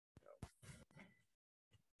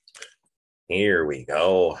Here we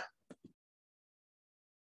go.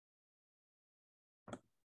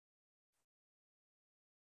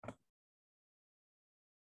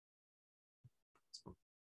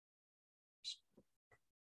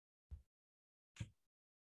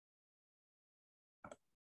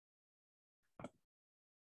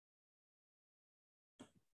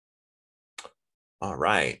 All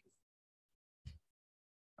right.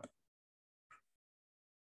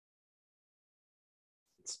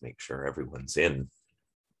 Let's make sure everyone's in.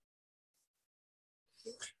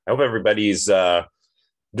 I hope everybody's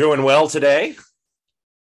doing well today.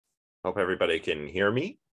 Hope everybody can hear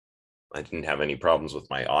me. I didn't have any problems with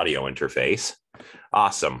my audio interface.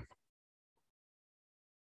 Awesome.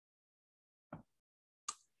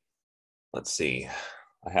 Let's see.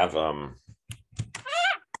 I have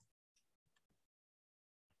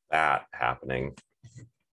that happening.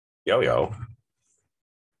 Yo-yo.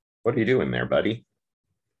 What are you doing there, buddy?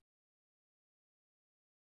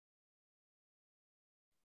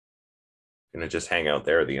 Gonna just hang out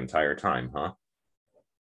there the entire time, huh?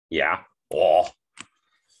 Yeah. Oh,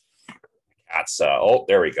 that's oh,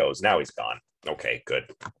 there he goes. Now he's gone. Okay,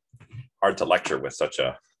 good. Hard to lecture with such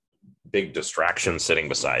a big distraction sitting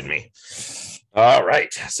beside me. All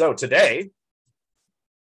right. So today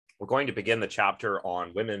we're going to begin the chapter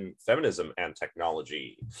on women, feminism, and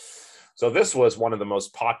technology. So this was one of the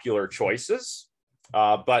most popular choices.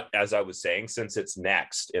 But as I was saying, since it's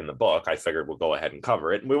next in the book, I figured we'll go ahead and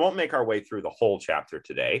cover it. And we won't make our way through the whole chapter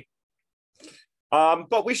today.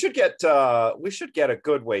 But we should get a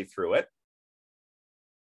good way through it.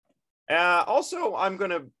 Also, I'm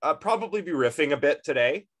going to probably be riffing a bit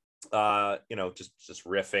today. Just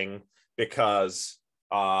riffing because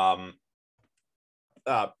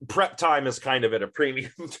prep time is kind of at a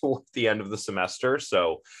premium toward the end of the semester.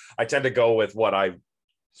 So I tend to go with what I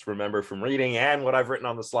remember from reading and what I've written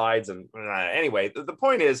on the slides. And anyway, the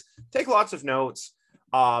point is take lots of notes.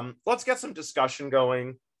 Let's get some discussion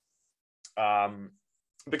going.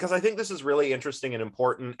 Because I think this is really interesting and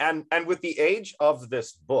important. And with the age of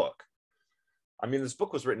this book, I mean, this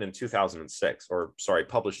book was written in 2006, or sorry,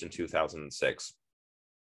 published in 2006.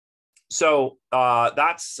 So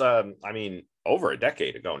that's, I mean, over a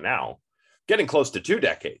decade ago now, getting close to 2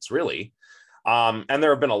 decades, really. And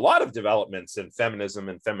there have been a lot of developments in feminism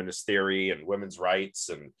and feminist theory and women's rights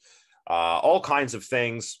and all kinds of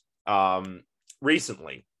things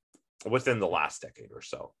recently within the last decade or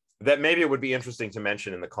so that maybe it would be interesting to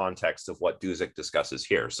mention in the context of what Dusek discusses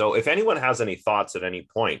here. So if anyone has any thoughts at any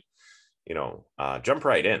point, jump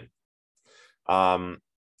right in.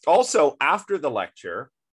 Also, after the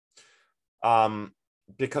lecture,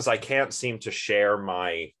 because I can't seem to share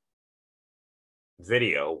my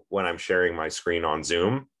video when I'm sharing my screen on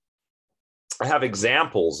Zoom, I have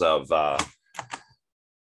examples of,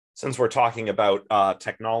 since we're talking about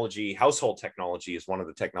technology, household technology is one of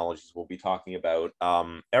the technologies we'll be talking about.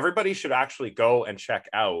 Everybody should actually go and check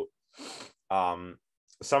out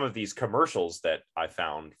some of these commercials that I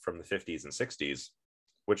found from the 50s and 60s,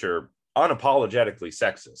 which are unapologetically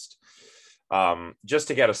sexist, just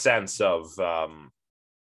to get a sense of,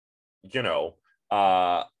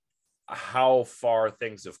 how far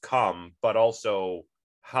things have come, but also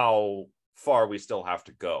how far we still have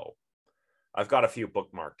to go. I've got a few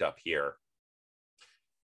bookmarked up here.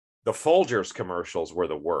 The Folgers commercials were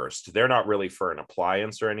the worst. They're not really for an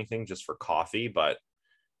appliance or anything, just for coffee, but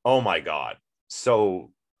oh my God,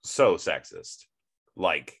 so sexist.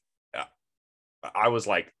 Like, I was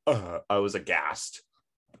like, I was aghast.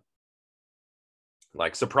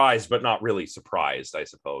 Like surprised, but not really surprised, I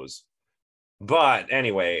suppose. But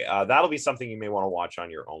anyway, that'll be something you may want to watch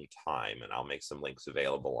on your own time, and I'll make some links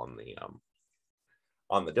available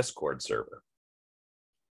on the Discord server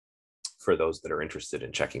for those that are interested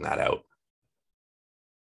in checking that out.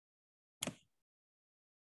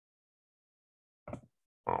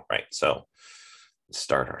 All right, so let's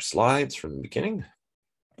start our slides from the beginning.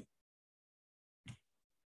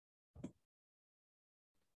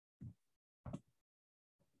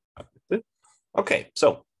 Okay,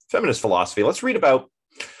 so feminist philosophy. Let's read about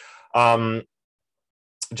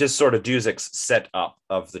just sort of Dusek's setup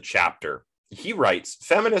of the chapter. He writes,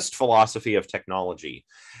 feminist philosophy of technology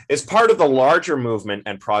is part of the larger movement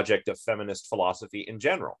and project of feminist philosophy in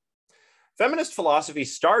general. Feminist philosophy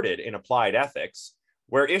started in applied ethics,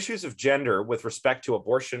 where issues of gender with respect to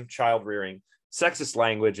abortion, child rearing, sexist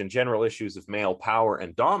language, and general issues of male power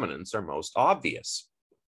and dominance are most obvious.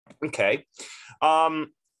 Okay.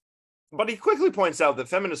 But he quickly points out that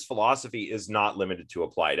feminist philosophy is not limited to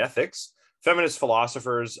applied ethics. Feminist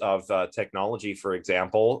philosophers of technology, for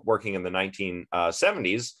example, working in the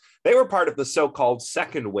 1970s, they were part of the so-called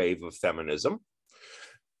second wave of feminism.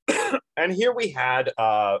 And here we had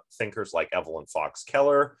thinkers like Evelyn Fox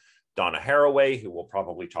Keller, Donna Haraway, who we'll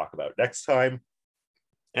probably talk about next time,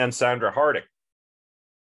 and Sandra Harding.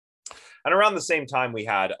 And around the same time, we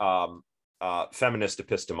had feminist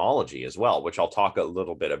epistemology as well, which I'll talk a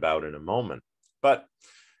little bit about in a moment. But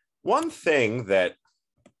one thing that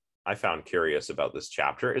I found curious about this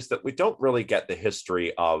chapter is that we don't really get the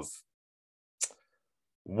history of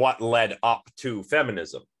what led up to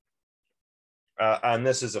feminism. And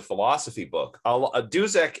this is a philosophy book.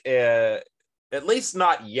 Dusek, at least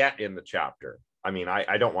not yet in the chapter. I mean,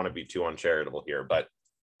 I don't want to be too uncharitable here, but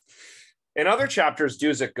in other chapters,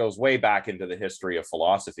 Dusek goes way back into the history of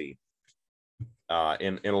philosophy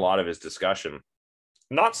in a lot of his discussion.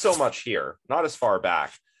 Not so much here, not as far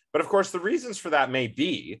back. But of course, the reasons for that may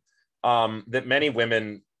be that many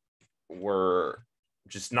women were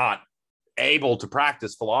just not able to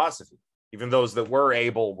practice philosophy. Even those that were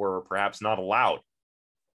able were perhaps not allowed.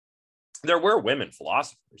 There were women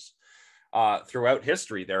philosophers. Throughout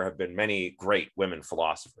history, there have been many great women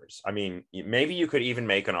philosophers. I mean, maybe you could even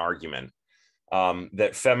make an argument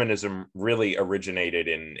that feminism really originated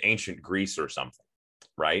in ancient Greece or something,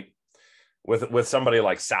 right? With somebody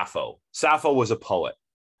like Sappho. Sappho was a poet,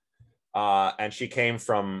 and she came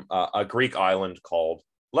from a Greek island called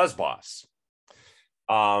Lesbos.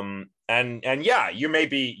 And yeah, you may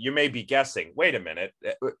be guessing, wait a minute,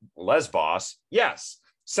 Lesbos, yes.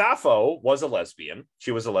 Sappho was a lesbian.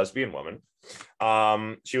 She was a lesbian woman.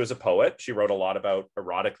 She was a poet. She wrote a lot about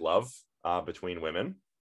erotic love between women.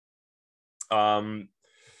 And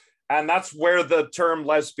that's where the term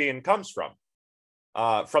lesbian comes from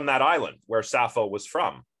that island where Sappho was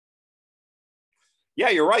from. Yeah,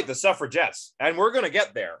 you're right, the suffragettes. And we're going to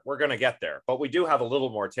get there. We're going to get there. But we do have a little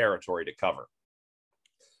more territory to cover.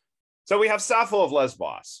 So we have Sappho of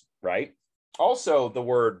Lesbos, right? Also, the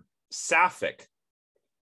word sapphic,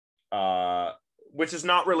 which is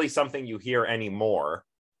not really something you hear anymore.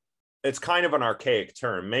 It's kind of an archaic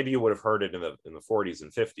term. Maybe you would have heard it in the 40s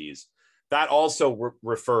and 50s. That also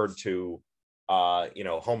referred to,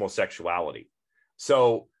 homosexuality.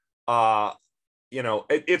 So,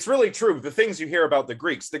 it's really true. The things you hear about the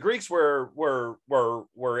Greeks were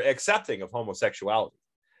accepting of homosexuality,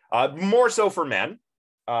 more so for men.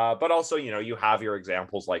 But also, you have your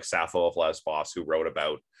examples like Sappho of Lesbos, who wrote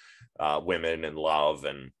about women and love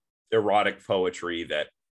and erotic poetry that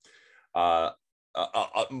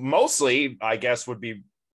mostly, I guess,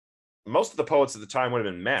 most of the poets at the time would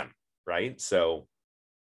have been men, right? So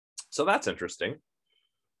that's interesting.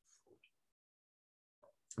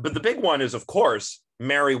 But the big one is, of course,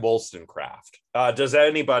 Mary Wollstonecraft. Does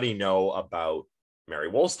anybody know about Mary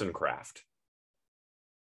Wollstonecraft?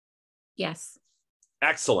 Yes.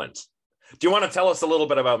 Excellent. Do you want to tell us a little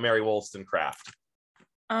bit about Mary Wollstonecraft?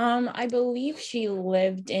 I believe she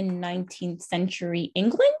lived in 19th century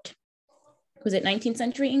England. Was it 19th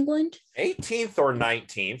century England? 18th or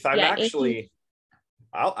 19th.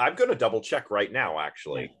 I'm going to double check right now,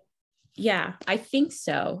 actually. Yeah, I think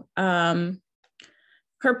so.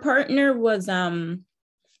 Her partner was the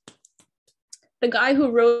guy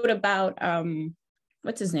who wrote about,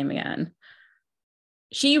 what's his name again?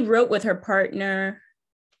 She wrote with her partner.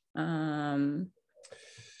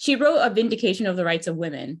 She wrote A Vindication of the Rights of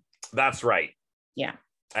Women. That's right. Yeah.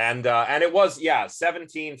 And it was,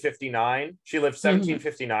 1759. She lived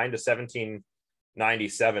 1759 to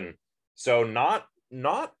 1797. So not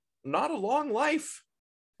a long life.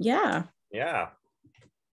 Yeah. Yeah.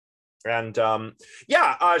 And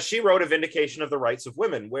she wrote A Vindication of the Rights of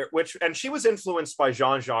Women, and she was influenced by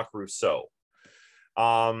Jean-Jacques Rousseau.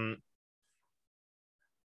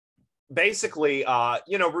 Basically,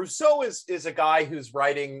 Rousseau is a guy who's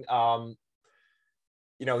writing,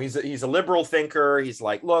 he's a liberal thinker. He's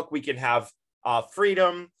like, look, we can have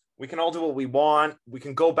freedom. We can all do what we want. We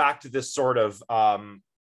can go back to this sort of,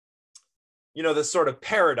 this sort of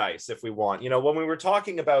paradise if we want. When we were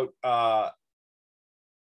talking about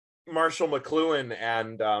Marshall McLuhan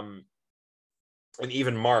and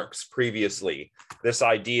even Marx previously, this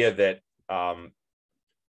idea that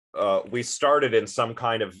we started in some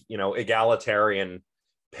kind of, egalitarian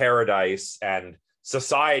paradise, and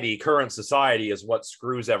current society is what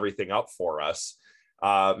screws everything up for us,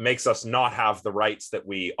 makes us not have the rights that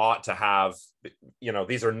we ought to have.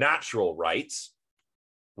 These are natural rights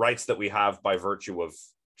that we have by virtue of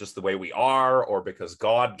just the way we are, or because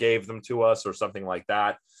God gave them to us or something like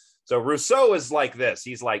that. So Rousseau is like this.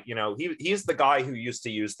 He's like, he's the guy who used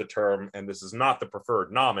to use the term, and this is not the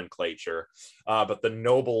preferred nomenclature, but the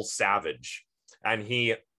noble savage. And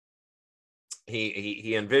he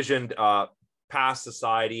envisioned past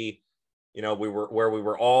society, we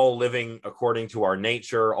were all living according to our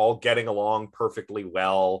nature, all getting along perfectly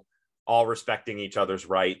well, all respecting each other's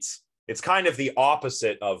rights. It's kind of the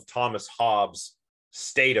opposite of Thomas Hobbes'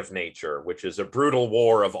 state of nature, which is a brutal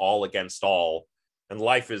war of all against all, and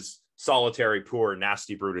life is solitary, poor,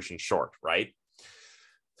 nasty, brutish, and short, right?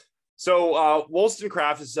 So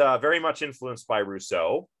Wollstonecraft is very much influenced by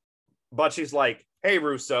Rousseau, but she's like, hey,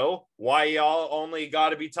 Rousseau, why y'all only got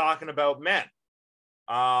to be talking about men?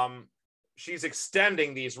 She's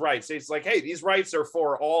extending these rights. It's like, hey, these rights are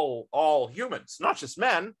for all humans, not just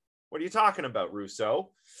men. What are you talking about,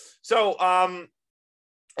 Rousseau? So,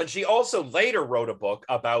 and she also later wrote a book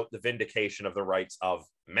about the vindication of the rights of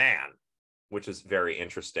man, which is very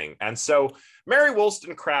interesting. And so Mary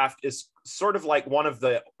Wollstonecraft is sort of like one of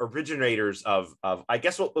the originators of I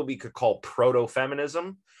guess what we could call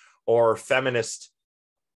proto-feminism, or feminist,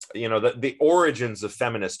 the origins of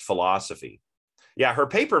feminist philosophy. Yeah, her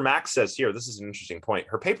paper, Max says here, this is an interesting point.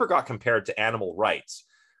 Her paper got compared to animal rights,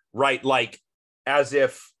 right? Like as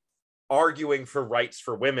if arguing for rights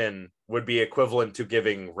for women would be equivalent to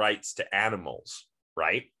giving rights to animals,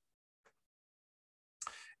 right?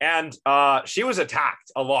 And she was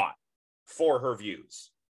attacked a lot for her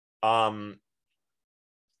views. I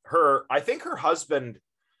think her husband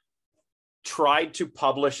tried to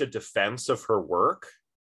publish a defense of her work,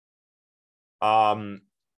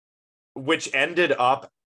 which ended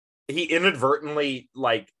up, he inadvertently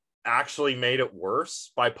actually made it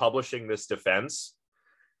worse by publishing this defense.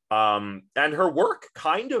 And her work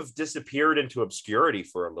kind of disappeared into obscurity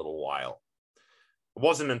for a little while. It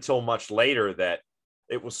wasn't until much later that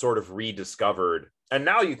it was sort of rediscovered. And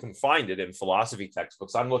now you can find it in philosophy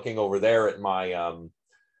textbooks. I'm looking over there at my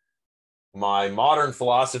my modern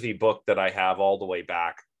philosophy book that I have all the way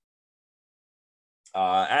back.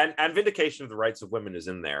 And Vindication of the Rights of Women is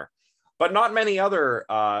in there. But not many other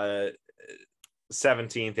 17th,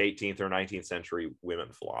 18th, or 19th century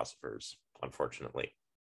women philosophers, unfortunately.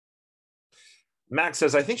 Max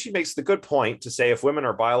says, I think she makes the good point to say if women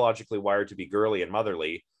are biologically wired to be girly and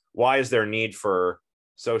motherly, why is there need for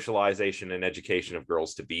socialization and education of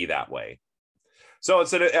girls to be that way? So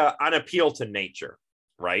it's an appeal to nature,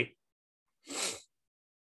 right?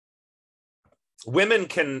 Women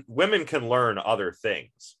can learn other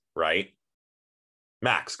things, right?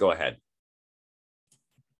 Max, go ahead.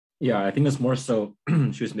 Yeah, I think it's more so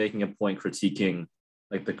she was making a point critiquing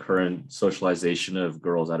like the current socialization of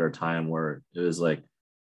girls at her time, where it was like,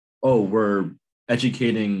 oh, we're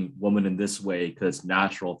educating women in this way because it's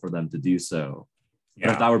natural for them to do so. Yeah.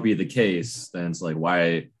 But if that would be the case, then it's like,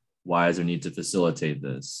 why is there need to facilitate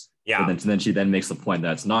this? Yeah. But then she then makes the point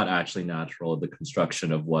that it's not actually natural. The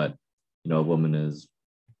construction of what a woman is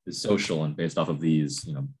social and based off of these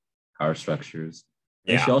power structures.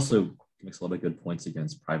 And she also makes a lot of good points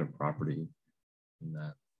against private property in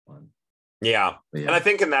that one. Yeah. And I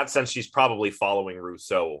think in that sense, she's probably following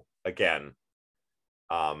Rousseau again.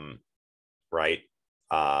 Right.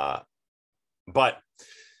 But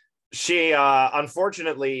she,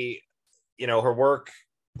 unfortunately, her work,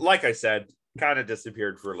 like I said, kind of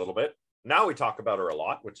disappeared for a little bit. Now we talk about her a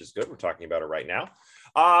lot, which is good. We're talking about her right now.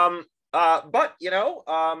 But,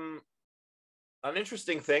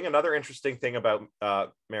 another interesting thing about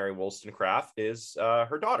Mary Wollstonecraft is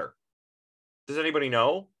her daughter. Does anybody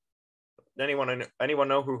know? Anyone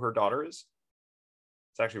know who her daughter is?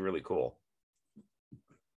 It's actually really cool.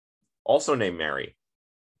 Also named Mary.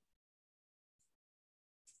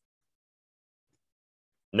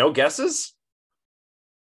 No guesses?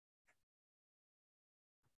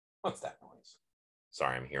 What's that noise?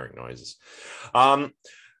 Sorry, I'm hearing noises.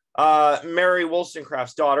 Mary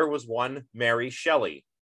Wollstonecraft's daughter was one Mary Shelley,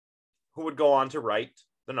 who would go on to write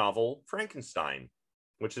the novel Frankenstein,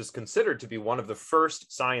 which is considered to be one of the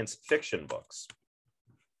first science fiction books.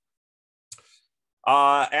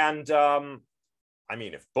 I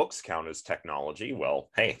mean, if books count as technology, well,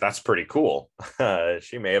 hey, that's pretty cool.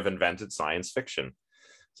 She may have invented science fiction.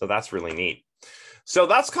 So that's really neat. So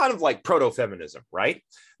that's kind of like proto-feminism, right?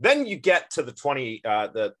 Then you get to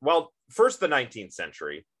first the 19th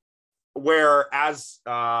century, where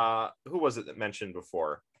who was it that mentioned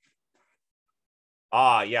before?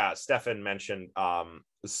 Stefan mentioned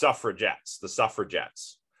the suffragettes.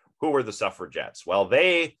 Who were the suffragettes? Well,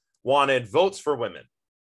 they wanted votes for women,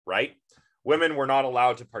 right? Women were not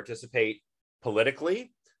allowed to participate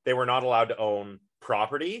politically. They were not allowed to own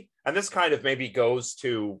property. And this kind of maybe goes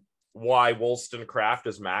to why Wollstonecraft,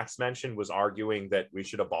 as Max mentioned, was arguing that we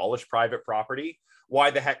should abolish private property.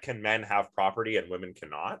 Why the heck can men have property and women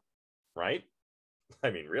cannot, right?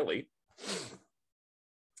 I mean, really.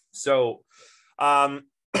 So, so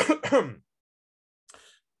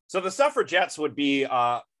the suffragettes would be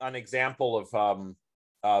an example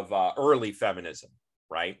of early feminism,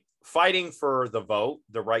 right? Fighting for the vote,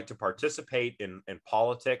 the right to participate in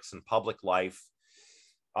politics and public life.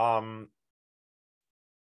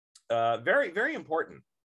 Very, very important.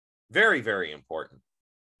 Very, very important.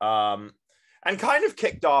 And kind of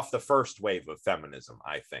kicked off the first wave of feminism,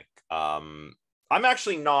 I think. I'm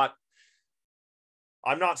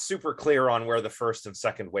not super clear on where the first and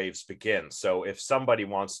second waves begin. So if somebody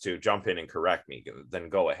wants to jump in and correct me, then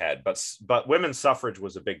go ahead. But women's suffrage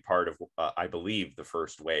was a big part of, I believe, the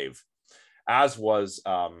first wave, as was,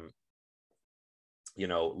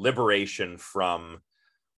 liberation from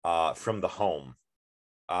the home.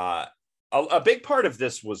 A big part of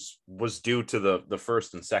this was due to the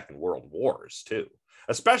First and Second World Wars too,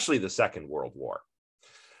 especially the Second World War.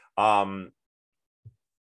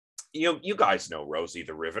 You guys know Rosie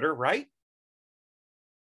the Riveter, right?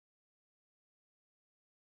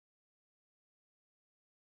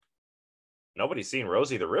 Nobody's seen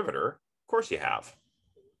Rosie the Riveter. Of course you have.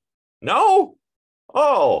 No?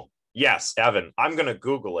 Oh, yes, Evan. I'm going to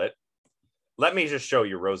Google it. Let me just show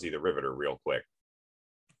you Rosie the Riveter real quick.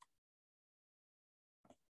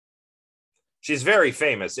 She's very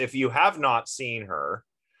famous. If you have not seen her,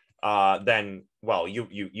 then, well,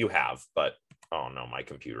 you have, but oh no, my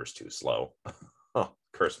computer's too slow. Oh,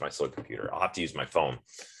 curse my slow computer. I'll have to use my phone.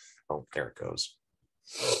 Oh, there it goes.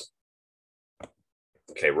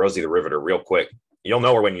 Okay, Rosie the Riveter, real quick. You'll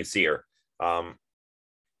know her when you see her.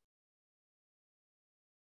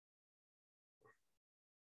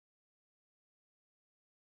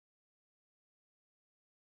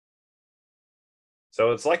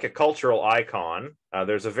 So it's like a cultural icon.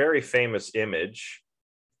 There's a very famous image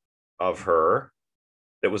of her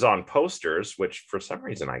that was on posters, which for some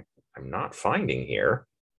reason I'm not finding here.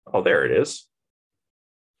 Oh, there it is.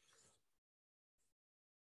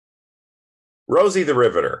 Rosie the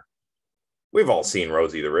Riveter. We've all seen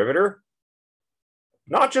Rosie the Riveter.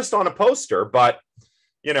 Not just on a poster, but,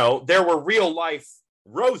 there were real life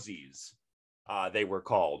Rosies, they were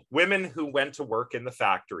called. Women who went to work in the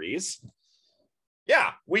factories.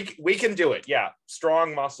 Yeah, we can do it. Yeah,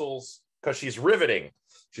 strong muscles, because she's riveting.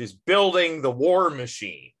 She's building the war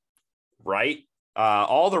machine, right?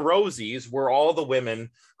 All the Rosies were all the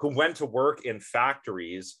women who went to work in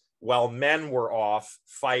factories while men were off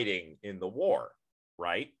fighting in the war,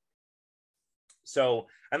 right? So,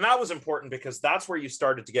 and that was important because that's where you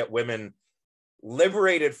started to get women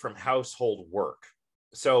liberated from household work.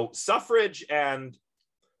 So suffrage and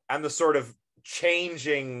the sort of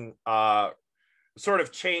changing role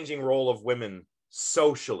of women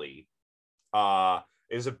socially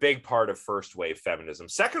is a big part of first wave feminism.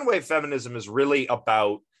 Second wave feminism is really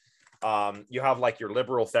about, you have like your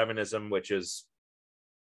liberal feminism, which is,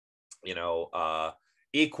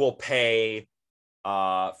 equal pay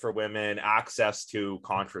for women, access to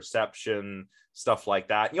contraception, stuff like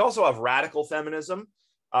that. You also have radical feminism,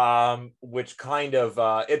 which kind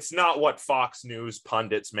of, it's not what Fox News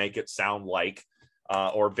pundits make it sound like.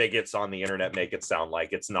 Or bigots on the internet make it sound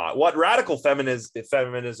like. It's not. What radical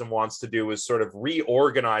feminism wants to do is sort of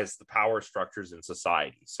reorganize the power structures in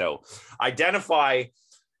society. So identify,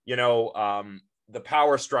 the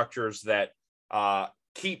power structures that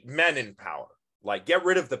keep men in power, like get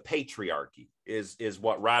rid of the patriarchy is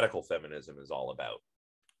what radical feminism is all about.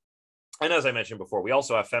 And as I mentioned before, we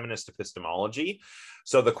also have feminist epistemology.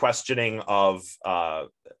 So the questioning of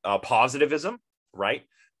positivism, right?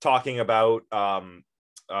 Talking about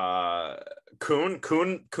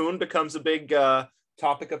Kuhn becomes a big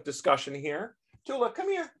topic of discussion here. Tula, come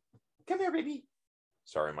here, baby.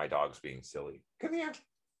 Sorry, my dog's being silly. Come here,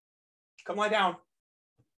 come lie down,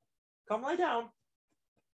 come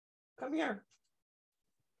here.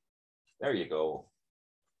 There you go,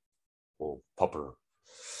 oh pupper.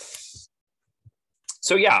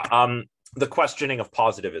 So yeah, the questioning of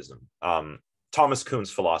positivism. Thomas Kuhn's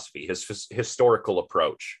philosophy, his historical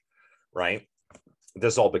approach, right?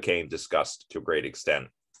 This all became discussed to a great extent.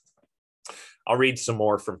 I'll read some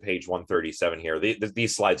more from page 137 here.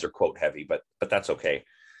 These slides are quote heavy, but that's okay.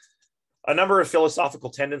 A number of philosophical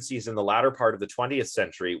tendencies in the latter part of the 20th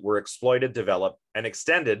century were exploited, developed, and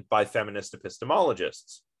extended by feminist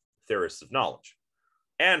epistemologists, theorists of knowledge,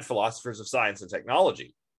 and philosophers of science and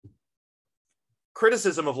technology.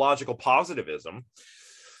 Criticism of logical positivism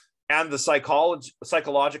And the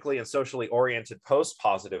psychologically and socially oriented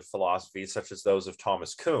post-positive philosophies, such as those of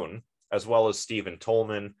Thomas Kuhn, as well as Stephen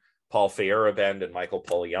Tolman, Paul Feyerabend, and Michael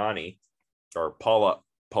Polanyi, or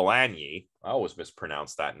Polanyi, I always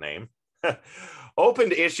mispronounce that name,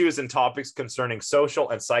 opened issues and topics concerning social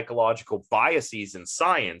and psychological biases in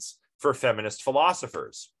science for feminist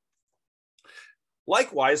philosophers.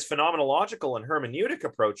 Likewise, phenomenological and hermeneutic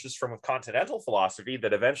approaches from continental philosophy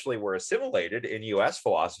that eventually were assimilated in US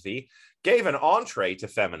philosophy gave an entree to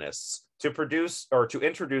feminists to produce or to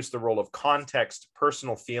introduce the role of context,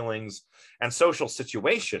 personal feelings, and social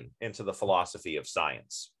situation into the philosophy of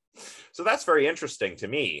science. So that's very interesting to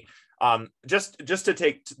me. Just to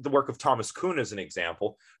take the work of Thomas Kuhn as an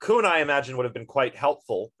example, Kuhn, I imagine, would have been quite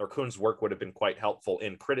helpful, or Kuhn's work would have been quite helpful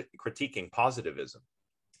in critiquing positivism.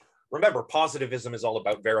 Remember, positivism is all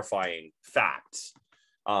about verifying facts.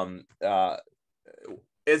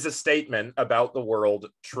 Is a statement about the world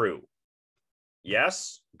true?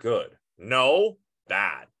 Yes, good. No,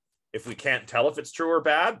 bad. If we can't tell if it's true or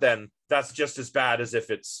bad, then that's just as bad as if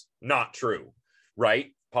it's not true,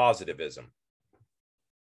 right? Positivism.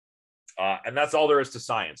 And that's all there is to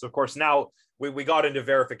science. Of course, now we got into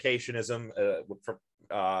verificationism,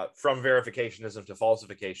 from verificationism to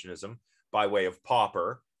falsificationism by way of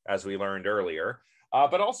Popper, as we learned earlier.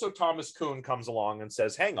 But also Thomas Kuhn comes along and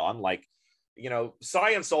says, hang on, like,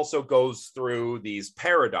 science also goes through these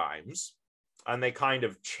paradigms, and they kind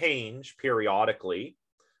of change periodically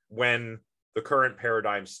when the current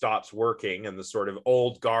paradigm stops working and the sort of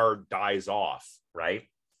old guard dies off, right?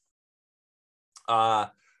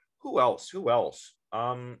 Who else?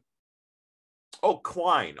 Oh,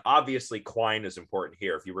 Quine. Obviously, Quine is important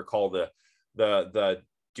here. If you recall the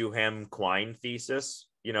Duhem-Quine thesis,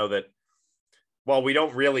 that, well, we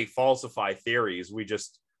don't really falsify theories. We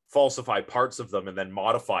just falsify parts of them and then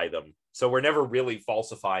modify them. So we're never really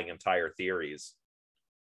falsifying entire theories.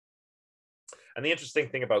 And the interesting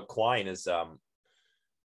thing about Quine is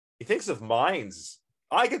he thinks of minds.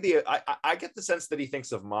 I get the sense that he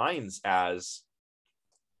thinks of minds as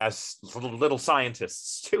little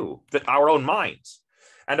scientists too, that our own minds.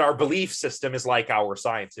 And our belief system is like our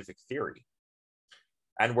scientific theory.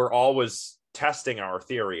 And we're always testing our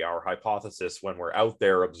theory, our hypothesis, when we're out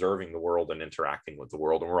there observing the world and interacting with the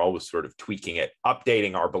world. And we're always sort of tweaking it,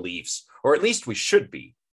 updating our beliefs, or at least we should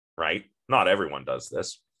be, right? Not everyone does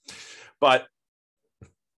this. But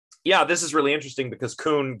yeah, this is really interesting because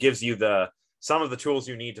Kuhn gives you some of the tools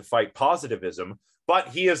you need to fight positivism, but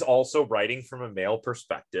he is also writing from a male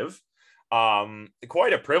perspective,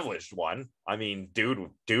 quite a privileged one. I mean,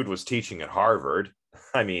 dude was teaching at Harvard.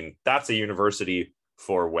 I mean, that's a university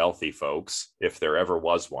for wealthy folks, if there ever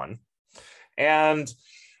was one. And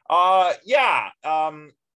some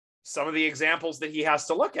of the examples that he has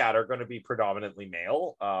to look at are going to be predominantly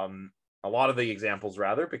male. A lot of the examples,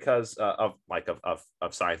 rather, because of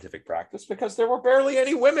scientific practice, because there were barely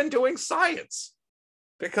any women doing science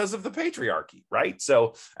because of the patriarchy, right?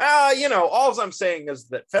 So, all I'm saying is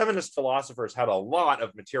that feminist philosophers had a lot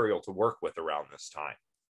of material to work with around this time.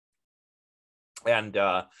 And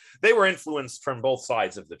they were influenced from both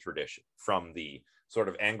sides of the tradition, from the sort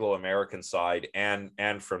of Anglo-American side and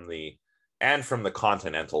from the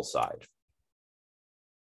continental side.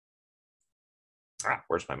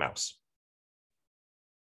 Where's my mouse?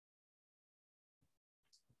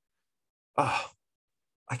 Oh,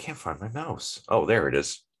 I can't find my mouse. Oh, there it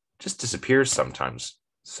is. Just disappears sometimes.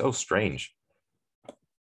 So strange.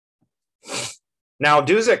 Now,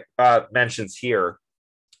 Dusek mentions here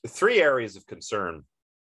 3 areas of concern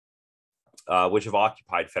which have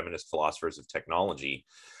occupied feminist philosophers of technology.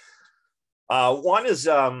 One is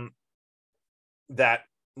that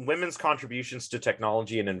women's contributions to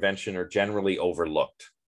technology and invention are generally overlooked.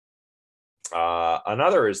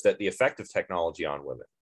 Another is that the effect of technology on women,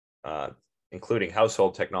 including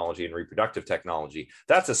household technology and reproductive technology,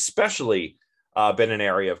 that's especially been an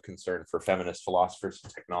area of concern for feminist philosophers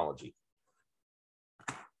of technology.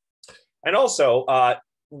 And also,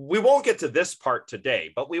 we won't get to this part today,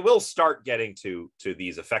 but we will start getting to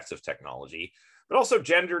these effects of technology, but also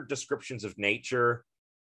gendered descriptions of nature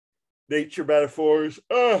metaphors,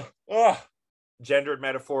 gendered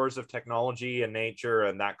metaphors of technology and nature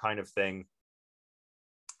and that kind of thing.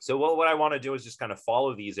 So what I want to do is just kind of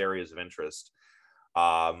follow these areas of interest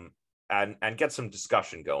and get some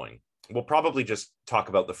discussion going. We'll probably just talk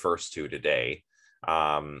about the first 2 today.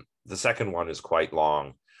 The second one is quite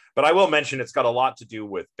long. But I will mention it's got a lot to do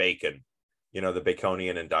with Bacon, the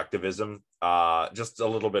Baconian inductivism, just a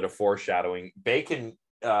little bit of foreshadowing. Bacon,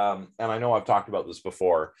 and I know I've talked about this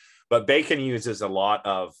before, but Bacon uses a lot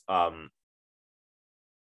of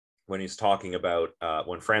when he's talking about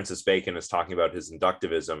when Francis Bacon is talking about his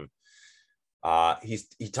inductivism.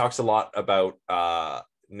 He talks a lot about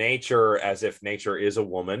nature as if nature is a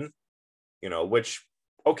woman, you know, which,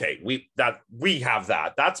 okay, we have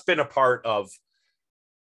that. That's been a part of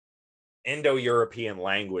Indo-European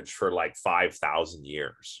language for like 5,000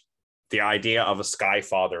 years. The idea of a sky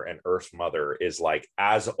father and earth mother is like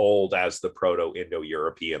as old as the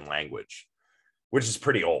Proto-Indo-European language, which is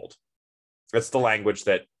pretty old. It's the language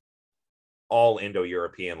that all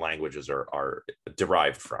Indo-European languages are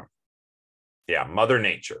derived from. Yeah, Mother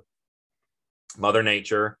Nature,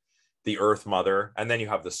 the Earth Mother, and then you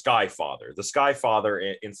have the Sky Father. The Sky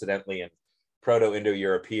Father, incidentally, in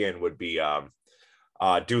Proto-Indo-European would be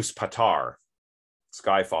Dus Patar,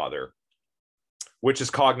 Sky Father, which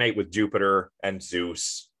is cognate with Jupiter and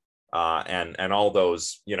Zeus and all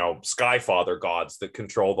those, you know, Sky Father gods that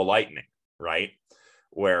control the lightning, right?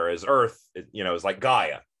 Whereas Earth, you know, is like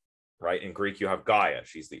Gaia, right? In Greek, you have Gaia.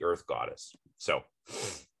 She's the Earth goddess. So,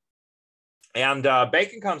 and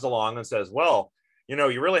Bacon comes along and says, well, you know,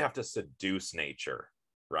 you really have to seduce nature,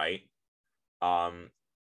 right?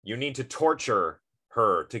 You need to torture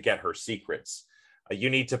her to get her secrets. You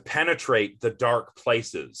need to penetrate the dark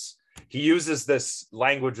places. He uses this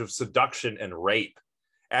language of seduction and rape.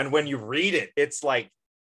 And when you read it, it's like,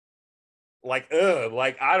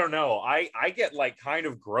 I don't know. I get like kind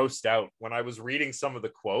of grossed out when I was reading some of the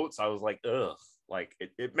quotes. I was like, ugh, like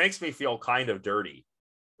it makes me feel kind of dirty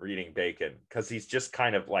reading Bacon, because he's just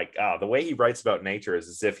kind of like, the way he writes about nature is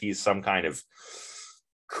as if he's some kind of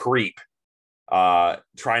creep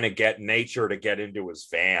trying to get nature to get into his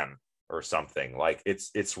van or something. Like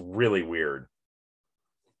it's really weird.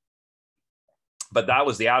 But that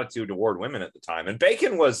was the attitude toward women at the time. And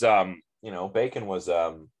Bacon was, Bacon was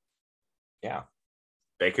a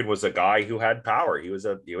guy who had power. He was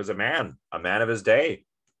a man of his day.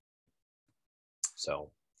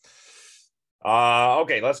 So,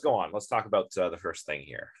 okay, let's go on. Let's talk about the first thing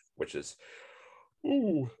here, which is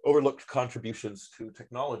overlooked contributions to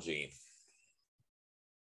technology.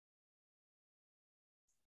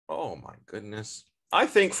 Oh my goodness. I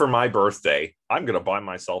think for my birthday, I'm going to buy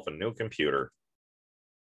myself a new computer.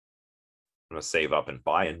 I'm going to save up and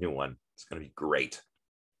buy a new one. It's going to be great.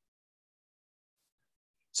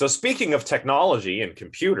 So speaking of technology and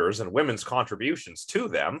computers and women's contributions to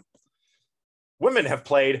them, women have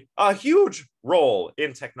played a huge role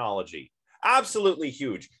in technology. Absolutely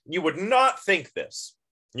huge. You would not think this.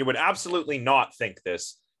 You would absolutely not think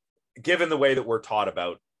this, given the way that we're taught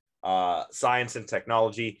about science and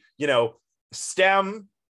technology. You know, STEM,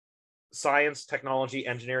 science, technology,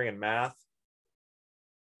 engineering, and math,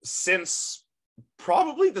 since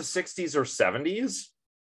probably the 60s or 70s,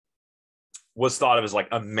 was thought of as like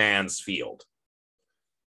a man's field.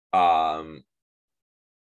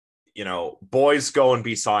 You know, boys go and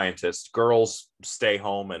be scientists, girls stay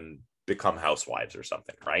home and become housewives or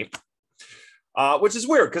something, right? Which is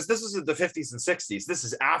weird, because this is in the 50s and 60s. This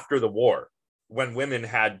is after the war, when women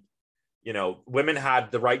had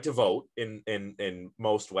the right to vote in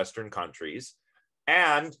most Western countries,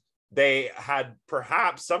 and they had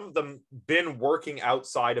perhaps some of them been working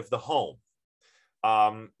outside of the home.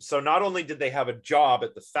 So not only did they have a job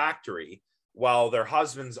at the factory while their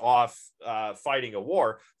husband's off fighting a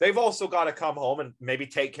war, they've also got to come home and maybe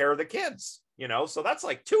take care of the kids, you know, so that's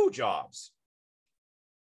like two jobs.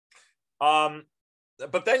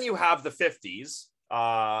 But then you have the 50s,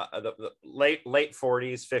 the late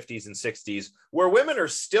 40s, 50s, and 60s, where women are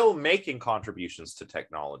still making contributions to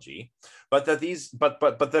technology, but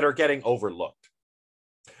that are getting overlooked.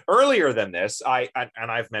 Earlier than this,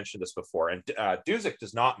 I've mentioned this before, and Dusek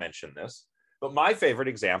does not mention this, but my favorite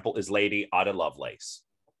example is Lady Ada Lovelace,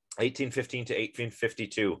 1815 to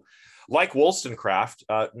 1852. Like Wollstonecraft,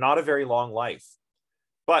 not a very long life,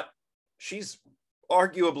 but she's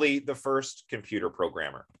arguably the first computer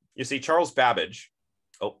programmer. You see, Charles Babbage,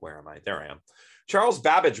 where am I? There I am. Charles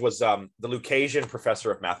Babbage was the Lucasian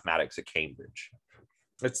professor of mathematics at Cambridge.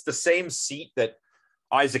 It's the same seat that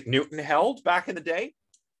Isaac Newton held back in the day,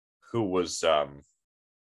 who was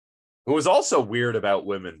also weird about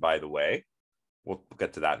women, by the way. We'll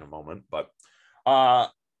get to that in a moment, but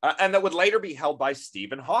and that would later be held by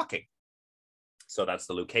Stephen Hawking. So that's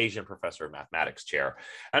the Lucasian professor of mathematics chair.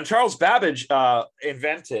 And Charles Babbage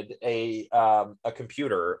invented a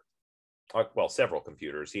computer, well, several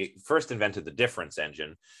computers. He first invented the difference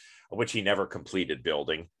engine, which he never completed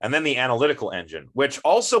building, and then the analytical engine, which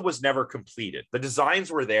also was never completed. The designs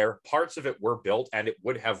were there, parts of it were built, and it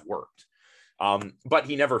would have worked, but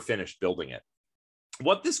he never finished building it.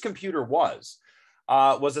 What this computer was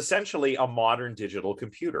was essentially a modern digital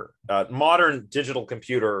computer. Modern digital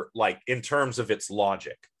computer, like in terms of its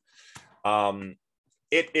logic.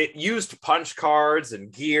 It used punch cards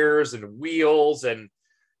and gears and wheels, and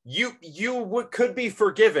you could be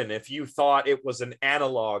forgiven if you thought it was an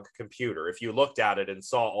analog computer. If you looked at it and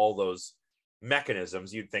saw all those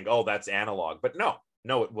mechanisms, you'd think, oh, that's analog. But no,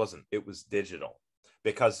 it wasn't. It was digital,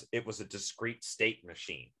 because it was a discrete state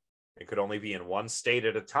machine. It could only be in one state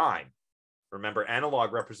at a time. Remember,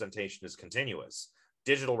 analog representation is continuous.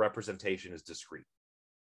 Digital representation is discrete.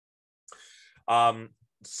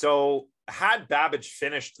 So had Babbage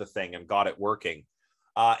finished the thing and got it working,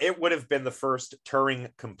 it would have been the first Turing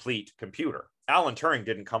complete computer. Alan Turing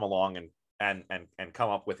didn't come along and come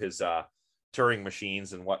up with his Turing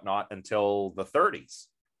machines and whatnot until the 30s,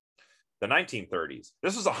 the 1930s.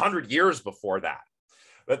 This was 100 years before that.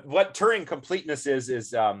 But what Turing completeness is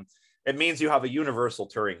it means you have a universal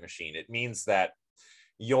Turing machine. It means that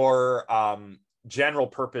your general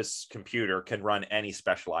purpose computer can run any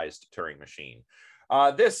specialized Turing machine.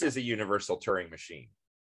 This is a universal Turing machine.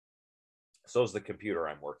 So is the computer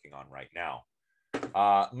I'm working on right now.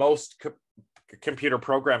 Most computer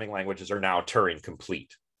programming languages are now Turing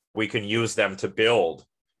complete. We can use them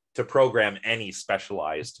to program any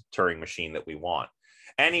specialized Turing machine that we want.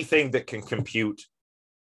 Anything that can compute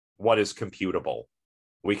what is computable,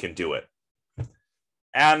 we can do it.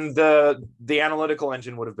 And the analytical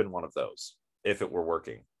engine would have been one of those if it were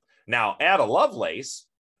working. Now, Ada Lovelace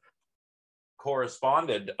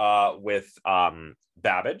corresponded with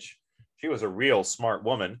Babbage. She was a real smart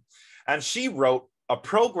woman, and she wrote a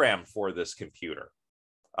program for this computer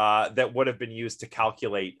that would have been used to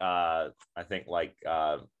calculate, I think, like,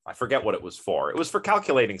 I forget what it was for. It was for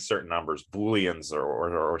calculating certain numbers, Booleans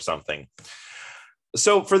or something.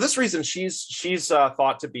 So for this reason, she's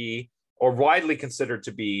thought to be, or widely considered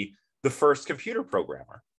to be, the first computer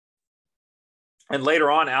programmer. And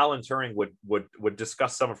later on, Alan Turing would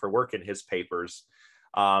discuss some of her work in his papers,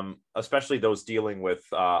 especially those dealing with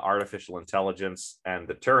artificial intelligence and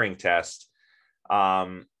the Turing test.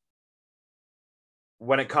 When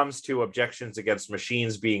it comes to objections against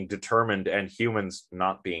machines being determined and humans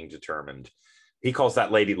not being determined, he calls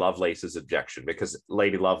that Lady Lovelace's objection, because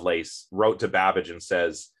Lady Lovelace wrote to Babbage and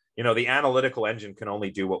says, you know, the analytical engine can only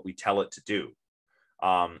do what we tell it to do.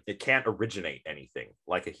 It can't originate anything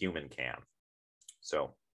like a human can.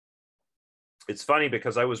 So it's funny,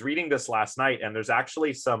 because I was reading this last night, and there's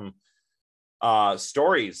actually some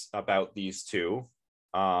stories about these two.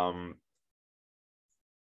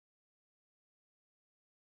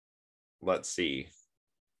 Let's see.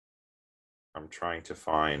 I'm trying to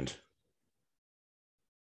find.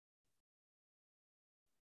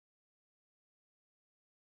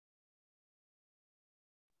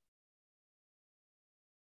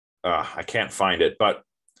 I can't find it, but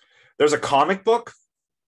there's a comic book.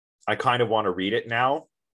 I kind of want to read it now,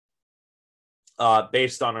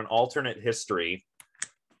 based on an alternate history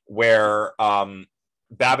where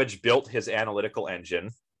Babbage built his analytical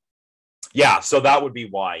engine. Yeah, so that would be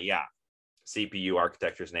why. Yeah, CPU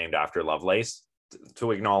architecture is named after Lovelace,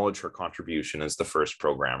 to acknowledge her contribution as the first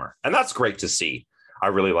programmer. And that's great to see. I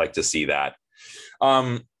really like to see that.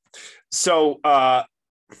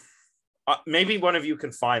 Maybe one of you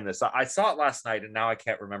can find this. I saw it last night, and now I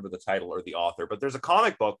can't remember the title or the author, but there's a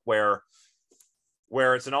comic book where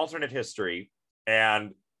it's an alternate history,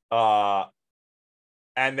 and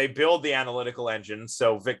they build the analytical engine.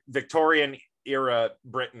 So Victorian era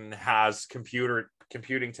Britain has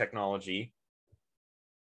computing technology,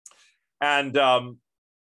 and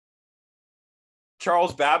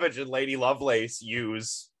Charles Babbage and Lady Lovelace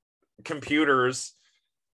use computers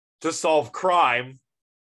to solve crime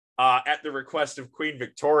at the request of Queen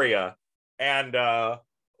Victoria. And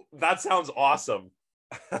that sounds awesome.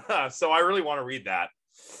 So I really want to read that.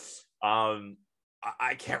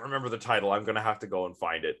 I can't remember the title. I'm going to have to go and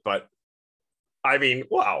find it. But I mean,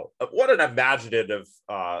 wow, what an imaginative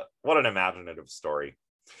story.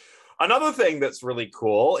 Another thing that's really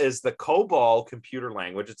cool is the COBOL computer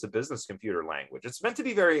language. It's a business computer language. It's meant to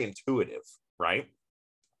be very intuitive, right?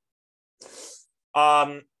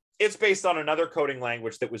 It's based on another coding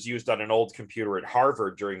language that was used on an old computer at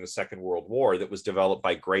Harvard during the Second World War that was developed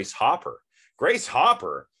by Grace Hopper. Grace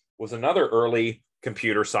Hopper was another early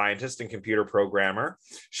computer scientist and computer programmer.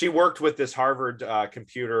 She worked with this Harvard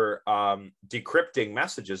computer decrypting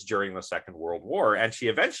messages during the Second World War, and she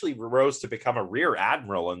eventually rose to become a rear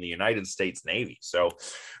admiral in the United States Navy. So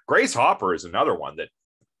Grace Hopper is another one that,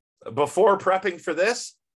 before prepping for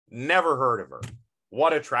this, never heard of her.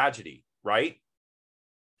 What a tragedy, right?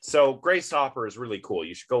 So Grace Hopper is really cool.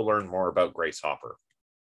 You should go learn more about Grace Hopper.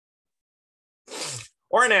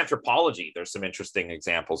 Or in anthropology, there's some interesting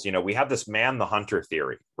examples. You know, we have this man the hunter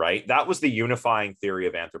theory, right? That was the unifying theory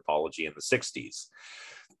of anthropology in the 60s.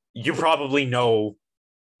 You probably know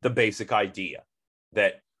the basic idea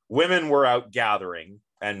that women were out gathering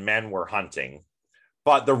and men were hunting,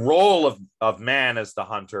 but the role of man as the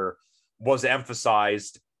hunter was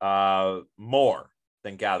emphasized more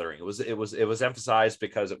than gathering. It was emphasized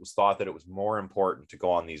because it was thought that it was more important to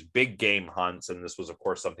go on these big game hunts, and this was, of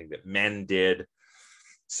course, something that men did.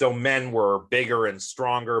 So men were bigger and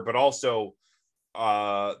stronger, but also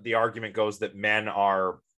the argument goes that men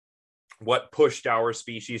are what pushed our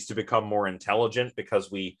species to become more intelligent, because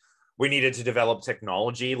we needed to develop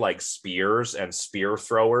technology like spears and spear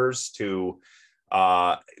throwers to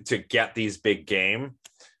get these big game.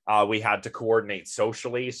 We had to coordinate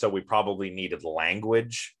socially, so we probably needed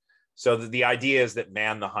language. So the idea is that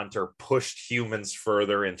man the hunter pushed humans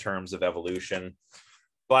further in terms of evolution,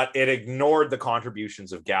 but it ignored the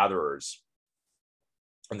contributions of gatherers.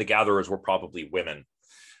 And the gatherers were probably women.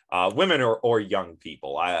 Women or young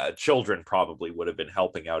people. Children probably would have been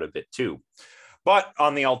helping out a bit too. But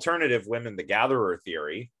on the alternative women the gatherer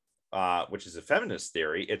theory, which is a feminist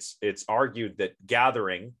theory, it's argued that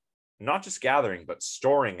gathering, not just gathering, but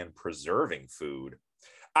storing and preserving food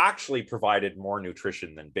actually provided more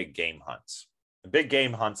nutrition than big game hunts. The big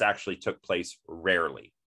game hunts actually took place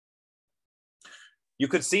rarely. You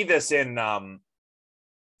could see this in,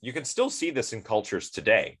 you can still see this in cultures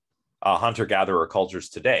today, hunter-gatherer cultures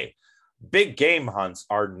today. Big game hunts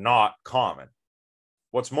are not common.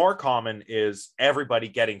 What's more common is everybody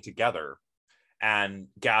getting together and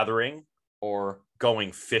gathering or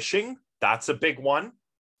going fishing. That's a big one.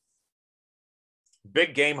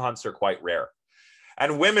 Big game hunts are quite rare.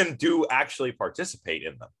 And women do actually participate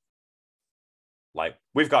in them. Like,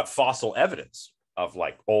 we've got fossil evidence of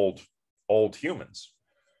like old humans,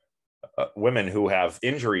 women who have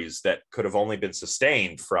injuries that could have only been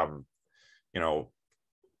sustained from, you know,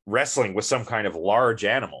 wrestling with some kind of large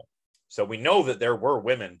animal. So we know that there were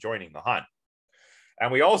women joining the hunt.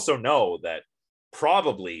 And we also know that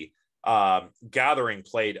probably gathering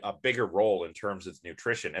played a bigger role in terms of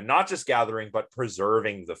nutrition, and not just gathering, but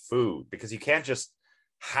preserving the food, because you can't just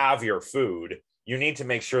have your food. You need to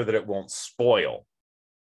make sure that it won't spoil.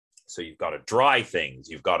 So you've got to dry things,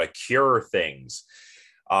 you've got to cure things.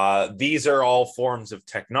 These are all forms of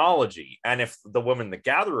technology. And if the woman the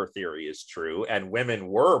gatherer theory is true, and women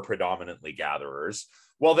were predominantly gatherers,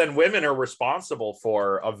 well, then women are responsible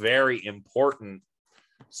for a very important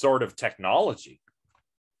sort of technology,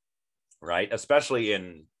 right? Especially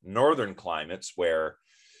in northern climates where,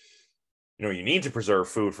 you know, you need to preserve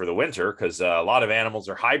food for the winter because a lot of animals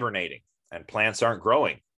are hibernating and plants aren't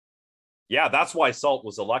growing. Yeah, that's why salt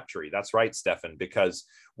was a luxury. That's right, Stefan, because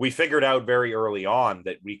we figured out very early on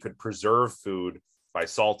that we could preserve food by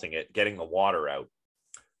salting it, getting the water out.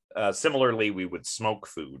 Similarly, we would smoke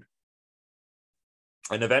food.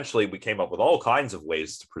 And eventually we came up with all kinds of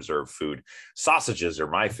ways to preserve food. Sausages are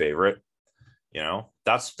my favorite. You know,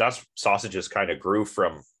 that's sausages kind of grew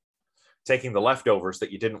from taking the leftovers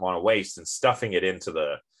that you didn't want to waste and stuffing it into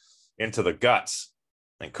the guts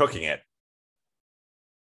and cooking it.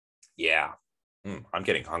 Yeah, I'm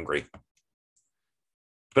getting hungry.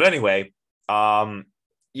 But anyway,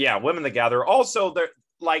 yeah, women that gather. Also, they're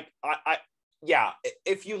like, yeah,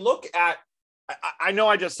 if you look at, I know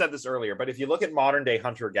I just said this earlier, but if you look at modern day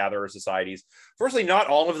hunter-gatherer societies, firstly, not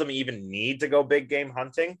all of them even need to go big game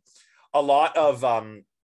hunting. A lot of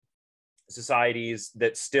societies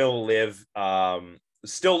that still live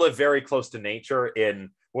very close to nature, in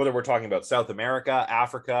whether we're talking about South America,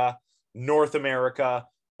 Africa, North America,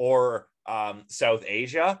 or South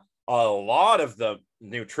Asia, a lot of the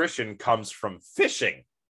nutrition comes from fishing,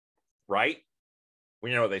 right?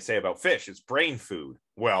 We know what they say about fish. It's brain food.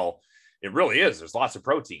 Well, it really is. There's lots of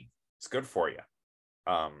protein. It's good for you.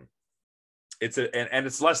 And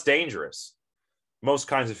it's less dangerous. Most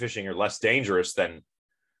kinds of fishing are less dangerous than,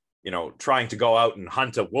 you know, trying to go out and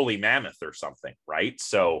hunt a woolly mammoth or something, right?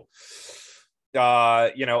 So,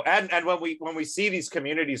 you know, and when we see these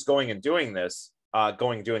communities going and doing this,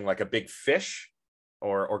 doing like a big fish,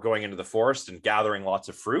 or going into the forest and gathering lots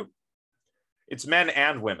of fruit, it's men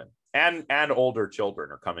and women, and older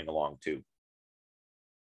children are coming along too.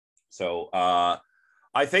 So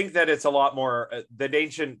I think that it's a lot more that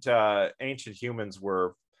ancient humans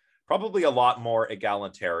were probably a lot more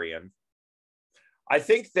egalitarian. I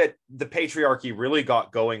think that the patriarchy really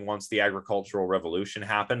got going once the agricultural revolution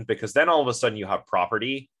happened, because then all of a sudden you have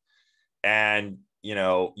property, and, you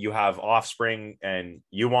know, you have offspring, and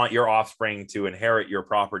you want your offspring to inherit your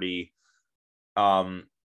property.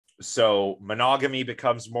 So monogamy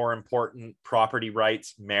becomes more important, property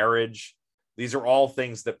rights, marriage. These are all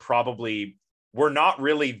things that probably were not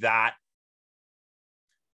really that,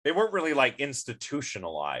 they weren't really like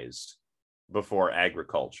institutionalized before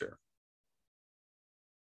agriculture.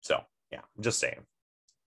 So yeah, I'm just saying.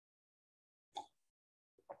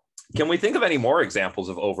 Can we think of any more examples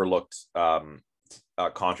of overlooked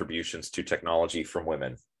contributions to technology from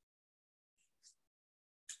women?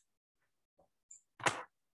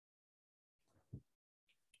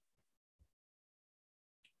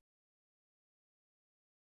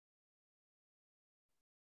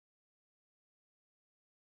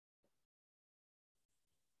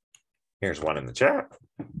 Here's one in the chat.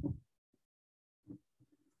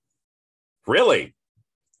 Really?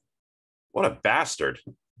 What a bastard.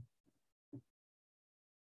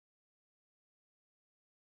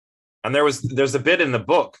 And there's a bit in the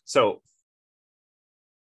book. So,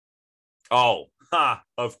 oh,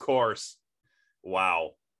 of course.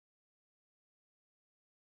 Wow.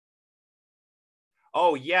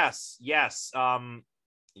 Oh, yes. Yeah.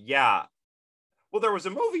 Well, there was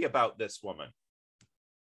a movie about this woman.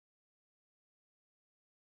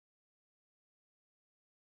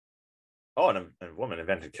 Oh, and a woman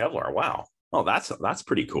invented Kevlar. Wow. Oh, that's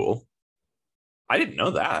pretty cool. I didn't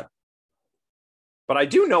know that. But I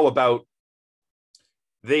do know about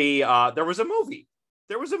there was a movie.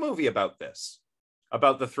 There was a movie about this,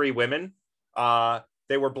 about the three women.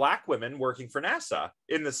 They were Black women working for NASA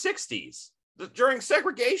in the 60s during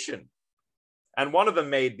segregation. And one of them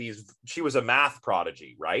made these, she was a math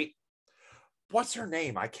prodigy, right? What's her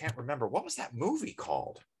name? I can't remember. What was that movie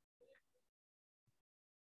called?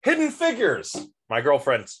 Hidden Figures. My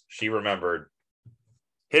girlfriend, she remembered.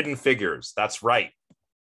 Hidden Figures. That's right.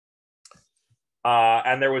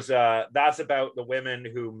 And there was that's about the women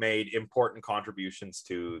who made important contributions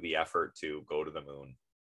to the effort to go to the moon.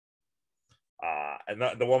 And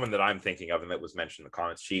the woman that I'm thinking of and that was mentioned in the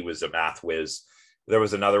comments, she was a math whiz. There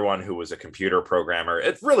was another one who was a computer programmer.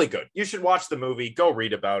 It's really good. You should watch the movie. Go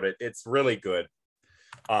read about it. It's really good.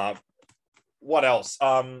 What else?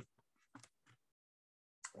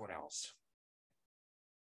 What else?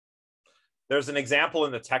 There's an example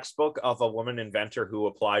in the textbook of a woman inventor who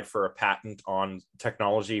applied for a patent on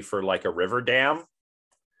technology for like a river dam.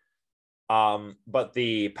 But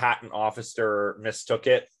the patent officer mistook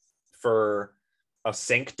it for a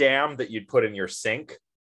sink dam that you'd put in your sink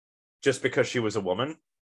just because she was a woman.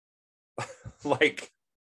 Like,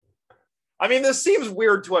 I mean, this seems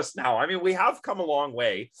weird to us now. I mean, we have come a long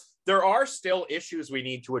way. There are still issues we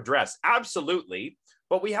need to address. Absolutely.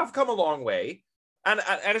 But we have come a long way. And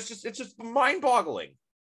it's just mind-boggling.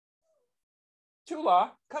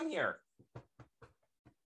 Tula, come here.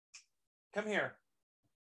 Come here.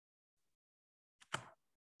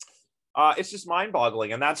 It's just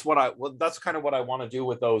mind-boggling, and that's kind of what I want to do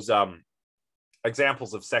with those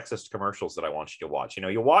examples of sexist commercials that I want you to watch. You know,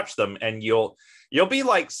 you watch them, and you'll be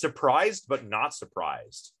like surprised, but not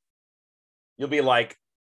surprised. You'll be like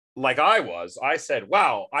I was. I said,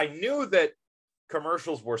 "Wow, I knew that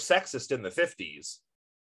commercials were sexist in the 50s,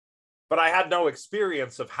 but I had no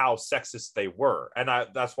experience of how sexist they were." And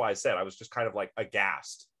that's why I said I was just kind of like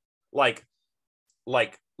aghast, like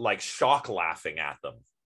shock laughing at them.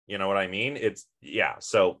 You know what I mean? It's, yeah.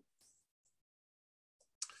 So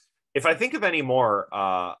if I think of any more,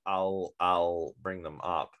 I'll bring them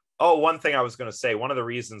up. Oh, one thing I was going to say, one of the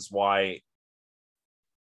reasons why,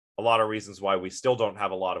 a lot of reasons why we still don't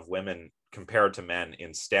have a lot of women compared to men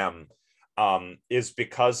in STEM is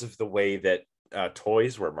because of the way that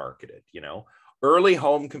toys were marketed. You know, early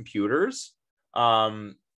home computers, you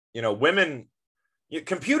know, women,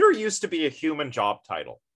 computer used to be a human job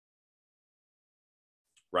title.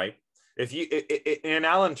 Right? If you in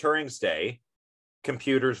Alan Turing's day,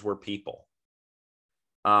 computers were people,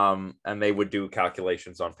 and they would do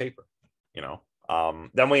calculations on paper. You know,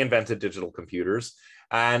 then we invented digital computers,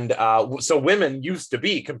 and so women used to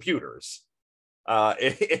be computers.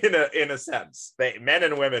 In a sense, men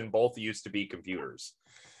and women both used to be computers,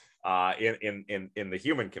 in the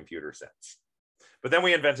human computer sense. But then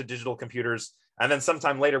we invented digital computers, and then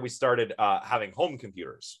sometime later we started having home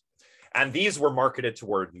computers. And these were marketed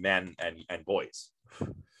toward men and boys,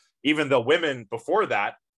 even though women before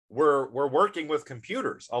that were working with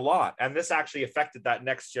computers a lot. And this actually affected that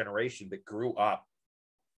next generation that grew up.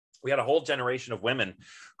 We had a whole generation of women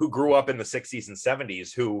who grew up in the 60s and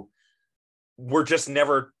 70s who were just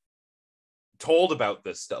never told about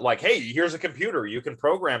this stuff. Like, hey, here's a computer. You can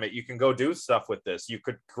program it. You can go do stuff with this. You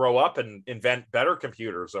could grow up and invent better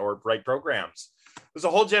computers or write programs. There's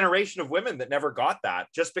a whole generation of women that never got that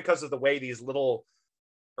just because of the way these little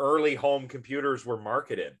early home computers were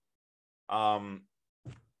marketed.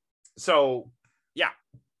 So yeah,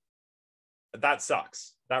 that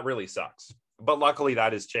sucks. That really sucks. But luckily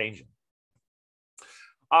that is changing.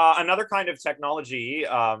 Another kind of technology,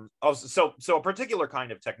 so a particular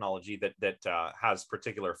kind of technology that has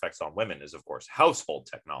particular effects on women is, of course, household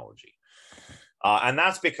technology. And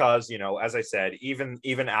that's because, you know, as I said,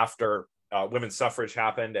 even after women's suffrage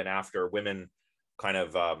happened and after women kind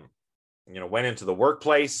of, you know, went into the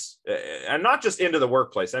workplace, and not just into the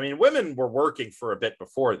workplace. I mean, women were working for a bit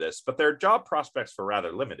before this, but their job prospects were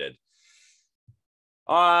rather limited.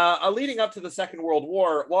 Leading up to the Second World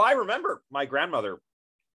War, well, I remember my grandmother,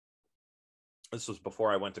 this was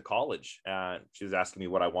before I went to college, and she was asking me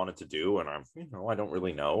what I wanted to do, and I'm, you know, I don't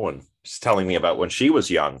really know. And she's telling me about when she was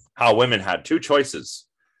young, how women had two choices: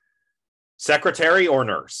 secretary or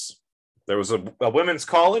nurse. There was a women's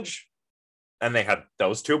college, and they had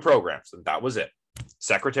those two programs, and that was it: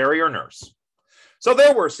 secretary or nurse. So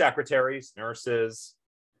there were secretaries, nurses,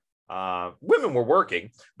 women were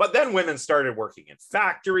working, but then women started working in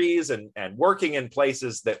factories and working in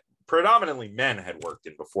places that predominantly men had worked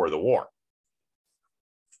in before the war.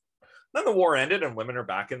 Then the war ended and women are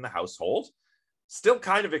back in the household, still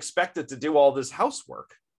kind of expected to do all this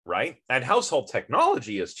housework, right? And household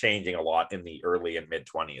technology is changing a lot in the early and mid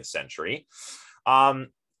 20th century.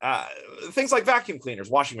 Things like vacuum cleaners,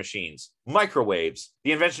 washing machines, microwaves,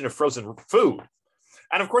 the invention of frozen food,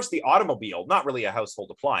 and of course the automobile, not really a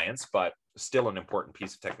household appliance, but still an important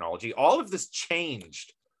piece of technology. All of this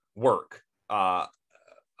changed work, a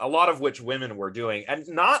lot of which women were doing, and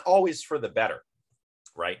not always for the better,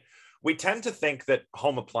 right? We tend to think that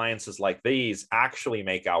home appliances like these actually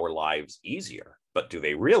make our lives easier, but do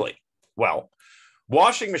they really? Well,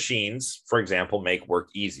 washing machines, for example, make work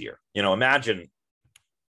easier. You know, imagine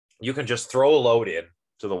you can just throw a load in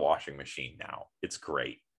to the washing machine now. It's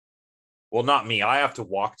great. Well, not me. I have to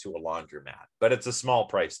walk to a laundromat, but it's a small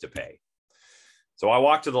price to pay. So I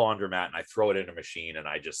walk to the laundromat and I throw it in a machine and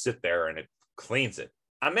I just sit there and it cleans it.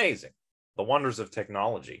 Amazing. The wonders of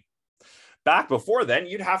technology. Back before then,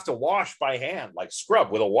 you'd have to wash by hand, like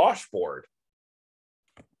scrub with a washboard.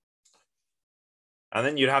 And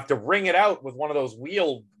then you'd have to wring it out with one of those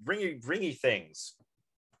wheel ringy things.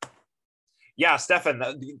 Yeah, Stefan,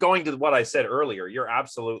 going to what I said earlier, you're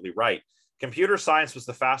absolutely right. Computer science was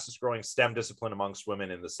the fastest growing STEM discipline amongst women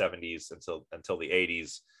in the 70s until the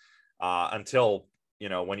 80s, until, you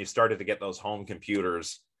know, when you started to get those home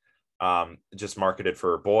computers just marketed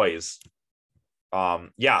for boys.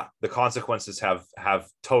 Yeah, the consequences are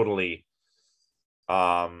totally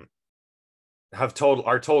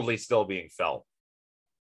still being felt.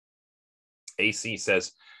 AC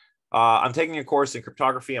says, I'm taking a course in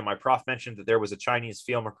cryptography, and my prof mentioned that there was a Chinese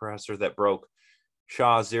film professor that broke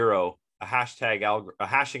SHA-0, a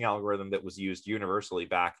hashing algorithm that was used universally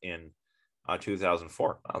back in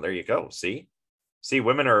 2004. Oh, there you go. See,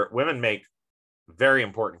 women make very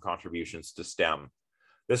important contributions to STEM.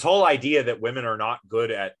 This whole idea that women are not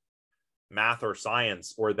good at math or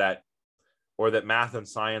science, or that math and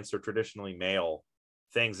science are traditionally male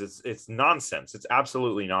things, it's nonsense. It's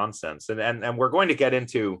absolutely nonsense. And we're going to get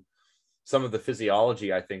into some of the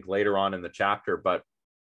physiology, I think, later on in the chapter, but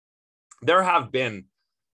there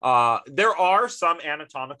are some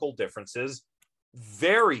anatomical differences,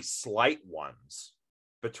 very slight ones,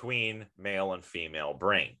 between male and female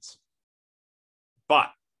brains.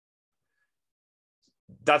 But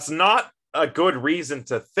that's not a good reason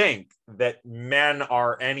to think that men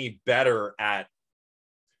are any better at,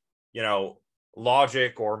 you know,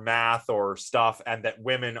 logic or math or stuff, and that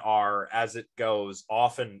women are, as it goes,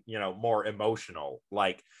 often, you know, more emotional.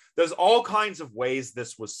 Like, there's all kinds of ways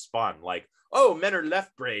this was spun, like, oh, men are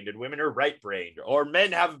left-brained and women are right-brained, or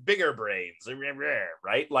men have bigger brains,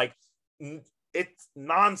 right? Like, it's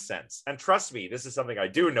nonsense. And trust me, this is something I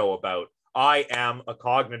do know about. I am a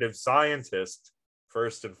cognitive scientist,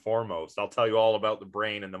 first and foremost. I'll tell you all about the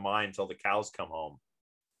brain and the mind till the cows come home.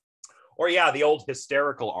 Or yeah, the old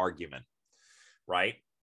hysterical argument, right?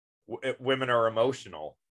 Women are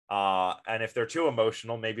emotional. And if they're too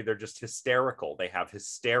emotional, maybe they're just hysterical. They have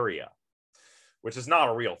hysteria, which is not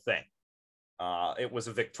a real thing. It was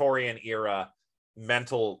a Victorian era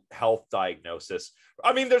mental health diagnosis.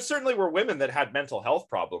 I mean, there certainly were women that had mental health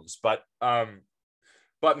problems, but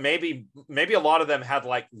maybe a lot of them had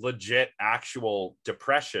like legit actual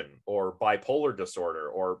depression or bipolar disorder,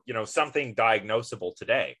 or, you know, something diagnosable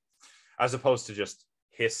today, as opposed to just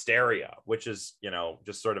hysteria, which is, you know,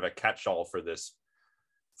 just sort of a catch-all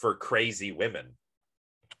for crazy women.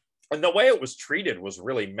 And the way it was treated was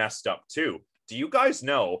really messed up too. Do you guys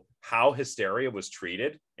know how hysteria was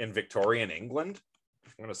treated in Victorian England?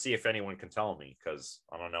 I'm going to see if anyone can tell me, because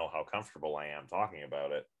I don't know how comfortable I am talking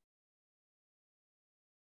about it.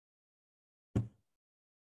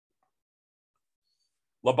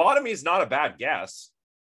 Lobotomy is not a bad guess.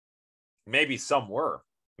 Maybe some were.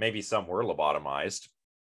 Maybe some were lobotomized.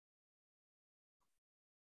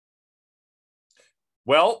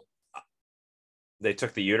 Well, they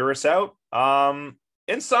took the uterus out.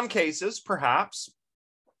 In some cases, perhaps.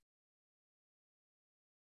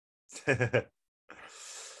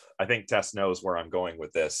 I think Tess knows where I'm going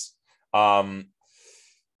with this.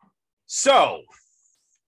 So,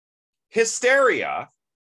 hysteria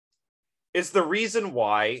is the reason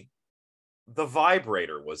why the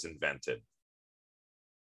vibrator was invented.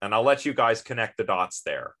 And I'll let you guys connect the dots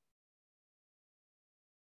there.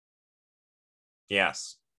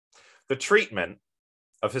 Yes. The treatment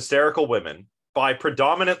of hysterical women by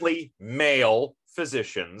predominantly male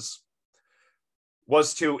physicians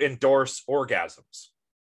was to induce orgasms.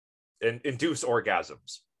 And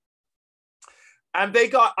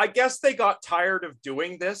I guess they got tired of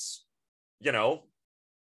doing this, that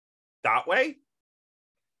way.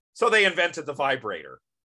 So they invented the vibrator.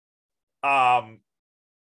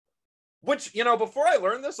 Which, before I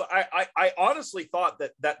learned this, I honestly thought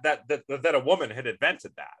that a woman had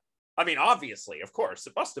invented that. I mean, obviously, of course,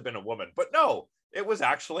 it must have been a woman, but no, it was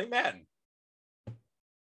actually men.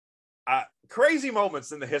 Crazy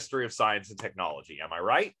moments in the history of science and technology, am I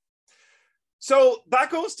right? So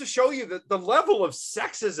that goes to show you the level of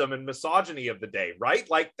sexism and misogyny of the day, right?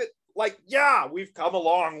 Yeah, we've come a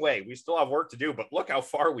long way. We still have work to do, but look how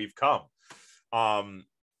far we've come. Yeah,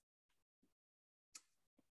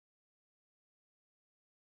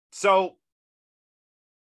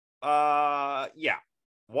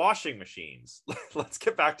 washing machines. Let's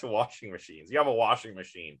get back to washing machines. You have a washing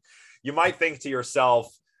machine. You might think to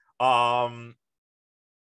yourself,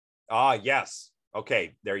 yes.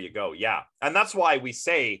 Okay, there you go. Yeah. And that's why we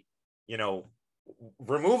say,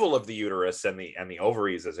 removal of the uterus and the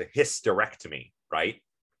ovaries as a hysterectomy, right?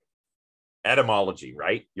 Etymology,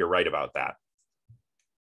 right? You're right about that.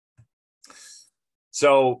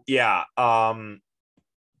 So, yeah,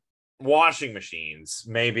 washing machines,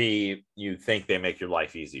 maybe you think they make your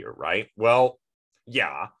life easier, right? Well,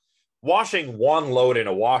 yeah, washing one load in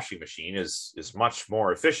a washing machine is much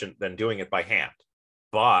more efficient than doing it by hand.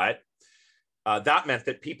 But that meant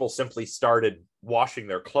that people simply started washing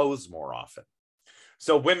their clothes more often.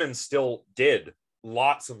 So women still did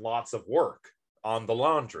lots and lots of work on the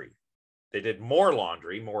laundry. They did more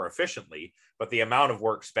laundry more efficiently, but the amount of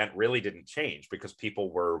work spent really didn't change because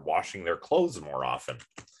people were washing their clothes more often.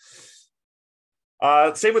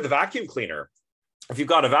 Same with the vacuum cleaner. If you've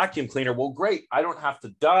got a vacuum cleaner, well, great. I don't have to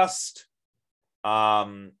dust. I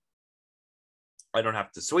don't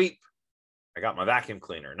have to sweep. I got my vacuum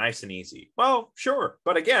cleaner, nice and easy. Well, sure.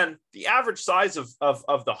 But again, the average size of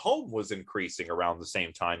the home was increasing around the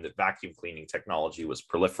same time that vacuum cleaning technology was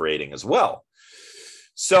proliferating as well.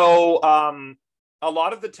 So a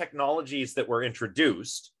lot of the technologies that were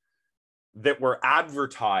introduced that were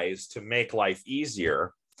advertised to make life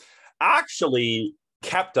easier actually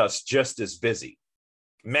kept us just as busy,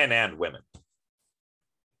 men and women.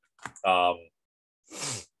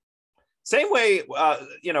 Same way,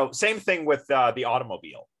 same thing with the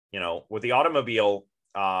automobile. With the automobile,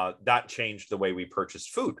 that changed the way we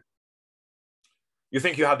purchased food. You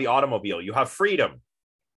think you have the automobile, you have freedom.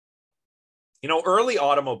 Early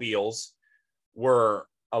automobiles were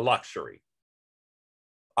a luxury.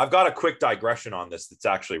 I've got a quick digression on this that's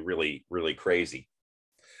actually really, really crazy.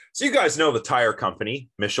 So you guys know the tire company,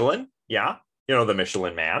 Michelin. Yeah, the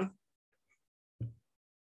Michelin Man.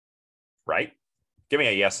 Right? Give me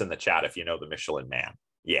a yes in the chat if you know the Michelin Man.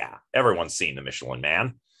 Yeah, everyone's seen the Michelin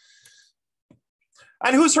Man.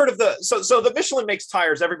 And who's heard of so the Michelin makes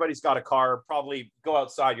tires. Everybody's got a car. Probably go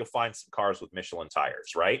outside, you'll find some cars with Michelin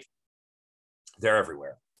tires, right? They're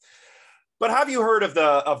everywhere. But have you heard of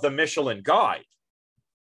the Michelin Guide?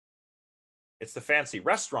 It's the fancy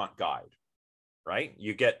restaurant guide, right?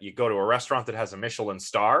 You go to a restaurant that has a Michelin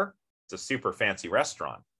star. It's a super fancy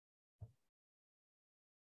restaurant.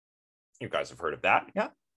 You guys have heard of that, yeah?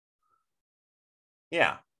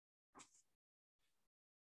 Yeah.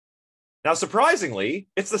 Now, surprisingly,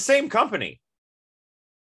 it's the same company.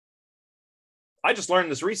 I just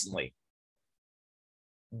learned this recently.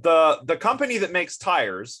 The company that makes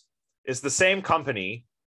tires is the same company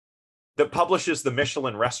that publishes the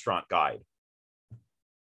Michelin Restaurant Guide.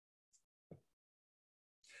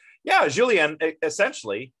 Yeah, Julien,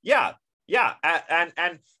 essentially, yeah.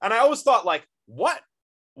 And I always thought, like, what?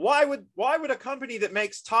 Why would a company that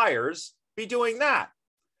makes tires be doing that?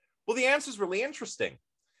 Well, the answer is really interesting.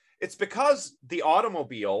 It's because the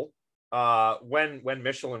automobile, when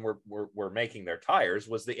Michelin were making their tires,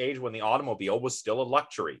 was the age when the automobile was still a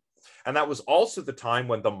luxury. And that was also the time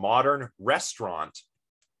when the modern restaurant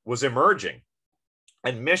was emerging.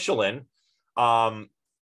 And Michelin, the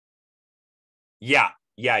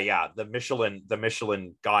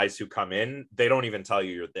Michelin guys who come in, they don't even tell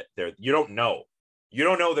you you're there. You don't know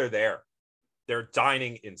they're there. They're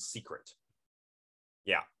dining in secret.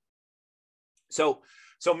 Yeah. So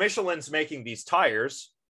Michelin's making these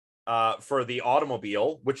tires for the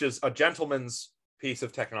automobile, which is a gentleman's piece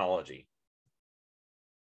of technology.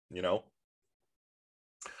 You know,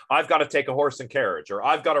 I've got to take a horse and carriage, or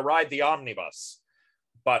I've got to ride the omnibus.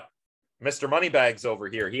 But Mr. Moneybags over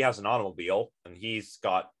here, he has an automobile and he's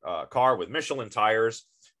got a car with Michelin tires.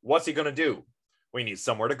 What's he going to do? We need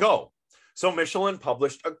somewhere to go. So Michelin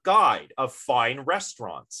published a guide of fine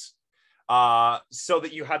restaurants so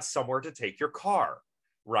that you had somewhere to take your car,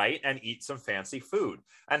 right? And eat some fancy food.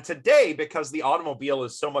 And today, because the automobile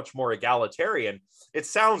is so much more egalitarian, it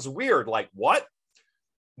sounds weird. Like, what?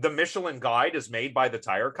 The Michelin guide is made by the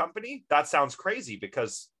tire company? That sounds crazy,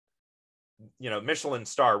 because you know, Michelin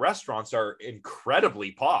star restaurants are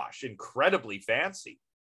incredibly posh, incredibly fancy,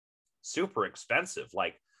 super expensive,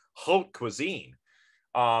 like haute cuisine.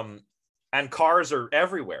 And cars are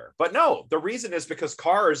everywhere. But no, the reason is because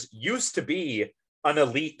cars used to be an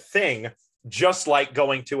elite thing, just like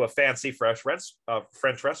going to a fancy French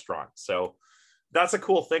restaurant. So that's a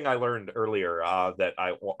cool thing I learned earlier that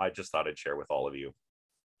I just thought I'd share with all of you.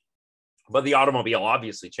 But the automobile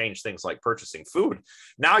obviously changed things like purchasing food.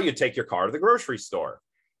 Now you take your car to the grocery store.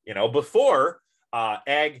 You know, before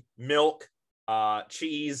egg, milk,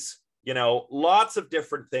 cheese, you know, lots of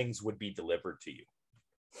different things would be delivered to you.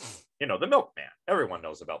 You know, the milkman. Everyone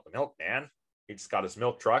knows about the milkman. He just got his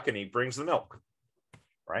milk truck and he brings the milk,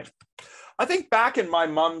 right? I think back in my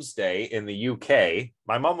mom's day in the UK,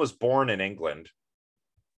 my mom was born in England.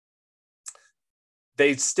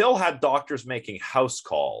 They still had doctors making house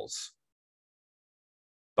calls.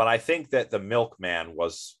 But I think that the milkman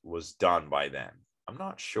was done by then. I'm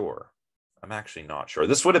not sure. I'm actually not sure.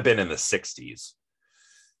 This would have been in the 60s.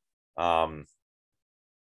 I'm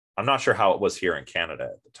not sure how it was here in Canada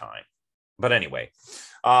at the time. But anyway,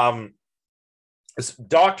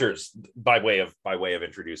 doctors, by way of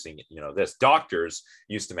introducing, you know, this, doctors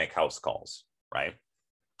used to make house calls, right?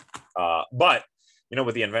 But, you know,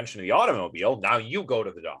 with the invention of the automobile, now you go to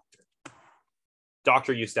the doctor.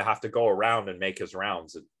 Doctor used to have to go around and make his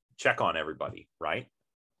rounds and check on everybody, right?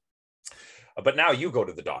 But now you go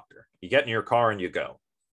to the doctor. You get in your car and you go,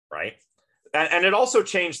 right? And it also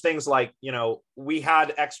changed things like, you know, we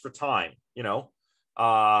had extra time, you know,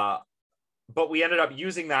 but we ended up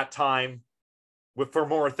using that time for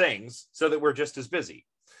more things so that we're just as busy.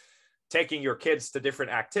 Taking your kids to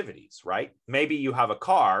different activities, right? Maybe you have a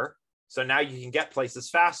car, so now you can get places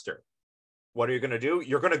faster. What are you going to do?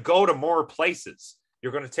 You're going to go to more places.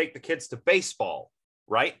 You're going to take the kids to baseball,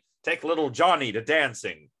 right? Take little Johnny to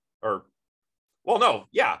dancing, or, well, no,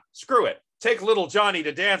 yeah, screw it. Take little Johnny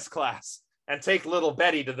to dance class and take little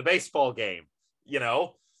Betty to the baseball game, you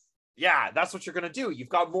know? Yeah, that's what you're going to do. You've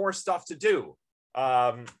got more stuff to do.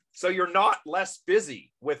 So you're not less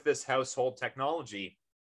busy with this household technology.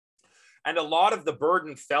 And a lot of the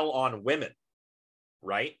burden fell on women,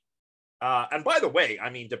 right? And by the way, I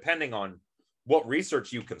mean, depending on what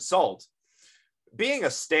research you consult, being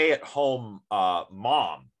a stay-at-home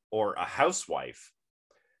mom or a housewife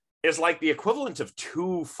is like the equivalent of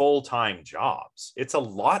 2 full-time jobs. It's a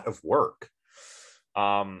lot of work.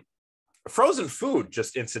 Frozen food,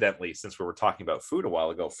 just incidentally, since we were talking about food a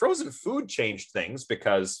while ago, frozen food changed things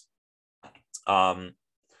because,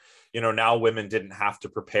 you know, now women didn't have to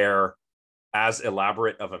prepare as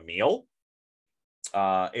elaborate of a meal.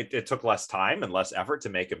 It took less time and less effort to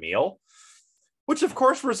make a meal, which of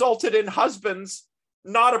course resulted in husbands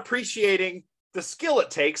not appreciating the skill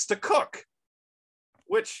it takes to cook,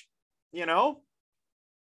 which, you know,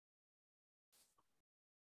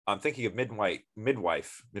 I'm thinking of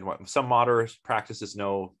midwife. Some modern practices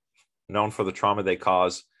known for the trauma they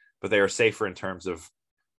cause, but they are safer in terms of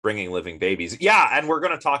bringing living babies. Yeah, and we're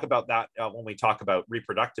going to talk about that when we talk about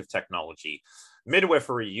reproductive technology.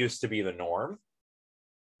 Midwifery used to be the norm,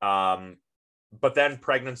 but then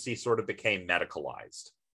pregnancy sort of became medicalized.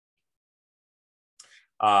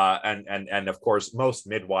 And of course, most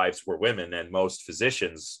midwives were women and most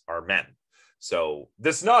physicians are men. So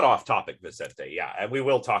this is not off topic, Vicente. Yeah, and we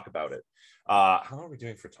will talk about it. How are we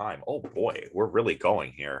doing for time? Oh boy, we're really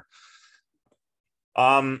going here.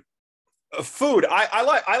 Food.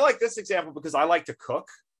 I like this example because I like to cook.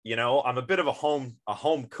 You know, I'm a bit of a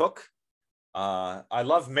home cook. I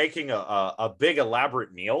love making a big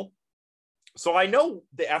elaborate meal. So I know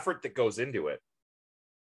the effort that goes into it,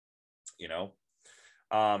 you know.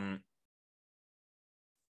 And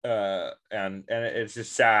it's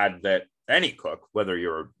just sad that any cook, whether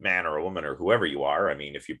you're a man or a woman or whoever you are, I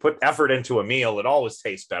mean, if you put effort into a meal, it always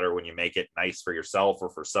tastes better when you make it nice for yourself or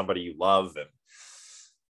for somebody you love. And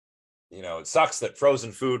you know, it sucks that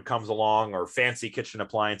frozen food comes along or fancy kitchen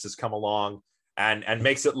appliances come along and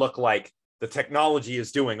makes it look like the technology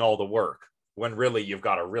is doing all the work, when really you've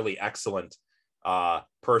got a really excellent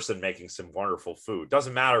person making some wonderful food.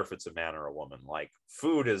 Doesn't matter if it's a man or a woman. Like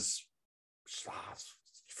food is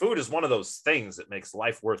one of those things that makes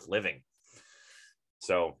life worth living.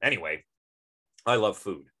 So anyway, I love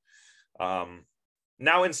food.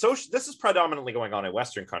 Now in this is predominantly going on in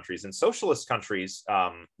Western countries. In socialist countries,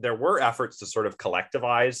 there were efforts to sort of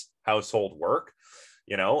collectivize household work,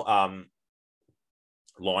 you know,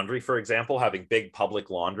 laundry, for example, having big public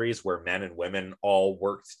laundries where men and women all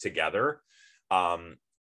worked together,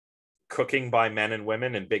 cooking by men and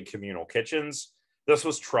women in big communal kitchens. This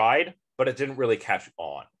was tried, but it didn't really catch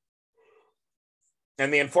on.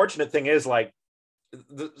 And the unfortunate thing is, like,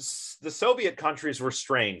 the Soviet countries were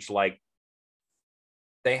strange. Like,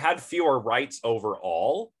 they had fewer rights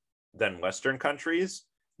overall than Western countries,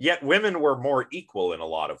 yet women were more equal in a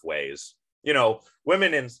lot of ways. You know,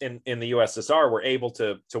 women in the USSR were able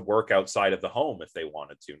to work outside of the home if they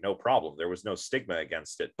wanted to, no problem. There was no stigma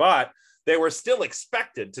against it, but they were still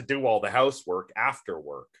expected to do all the housework after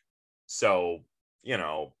work. So, you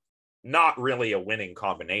know, not really a winning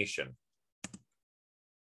combination.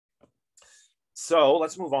 So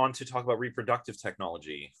let's move on to talk about reproductive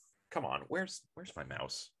technology. Come on, where's my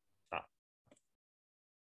mouse? Ah.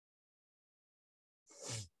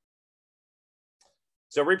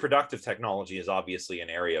 So reproductive technology is obviously an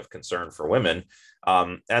area of concern for women.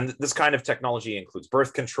 And this kind of technology includes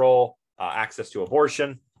birth control, access to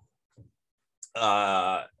abortion,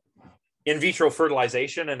 in vitro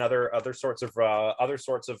fertilization, and other sorts of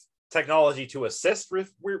technology to assist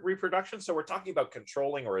reproduction. So we're talking about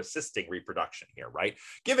controlling or assisting reproduction here, right?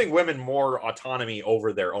 Giving women more autonomy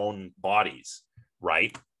over their own bodies,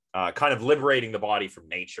 right? Kind of liberating the body from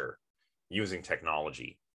nature using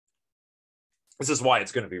technology. This is why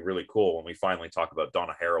it's going to be really cool when we finally talk about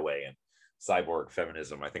Donna Haraway and cyborg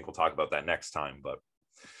feminism. I think we'll talk about that next time. But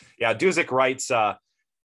yeah, Dusek writes,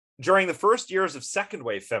 during the first years of second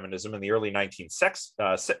wave feminism in the early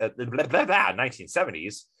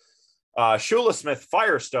 1970s, Shula Smith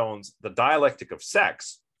Firestone's The Dialectic of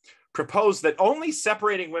Sex proposed that only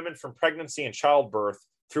separating women from pregnancy and childbirth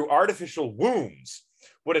through artificial wombs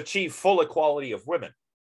would achieve full equality of women.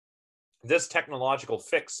 This technological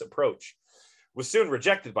fix approach was soon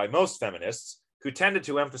rejected by most feminists, who tended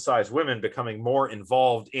to emphasize women becoming more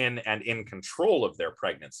involved in and in control of their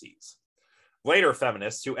pregnancies. Later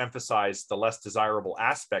feminists, who emphasized the less desirable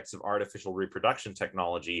aspects of artificial reproduction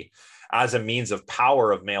technology as a means of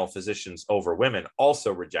power of male physicians over women,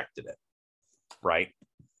 also rejected it, right?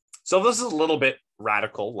 So this is a little bit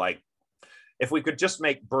radical. Like, if we could just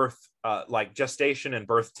make birth, like gestation and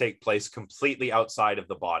birth take place completely outside of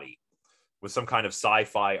the body with some kind of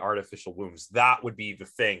sci-fi artificial wombs, that would be the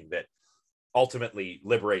thing that ultimately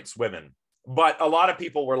liberates women. But a lot of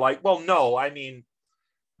people were like, well, no, I mean,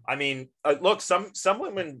 look, some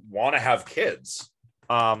women want to have kids.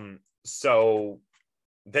 So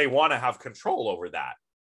they want to have control over that,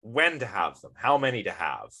 when to have them, how many to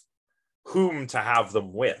have, whom to have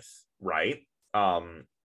them with, right?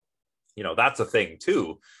 You know, that's a thing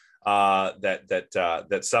too,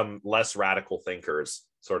 that some less radical thinkers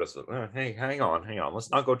sort of say, hey, hang on,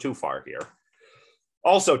 let's not go too far here.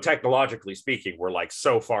 Also, technologically speaking, we're like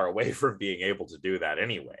so far away from being able to do that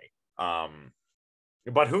anyway.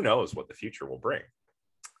 But who knows what the future will bring.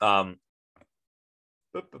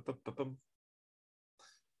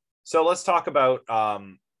 So let's talk about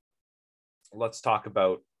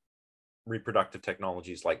reproductive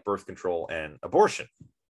technologies like birth control and abortion.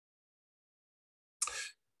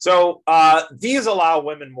 So these allow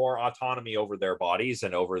women more autonomy over their bodies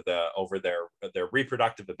and over their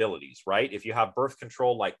reproductive abilities, right? If you have birth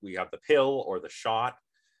control, like we have the pill or the shot,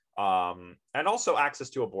 and also access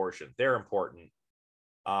to abortion, they're important.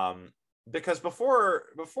 Because before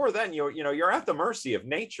then, you're at the mercy of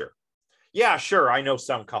nature. Yeah, sure, I know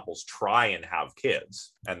some couples try and have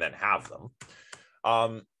kids and then have them.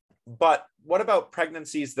 But what about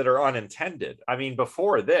pregnancies that are unintended? I mean,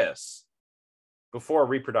 before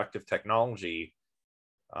reproductive technology,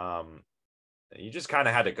 you just kind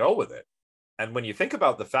of had to go with it. And when you think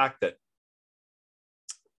about the fact that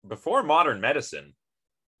before modern medicine,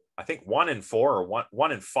 I think 1 in 4 or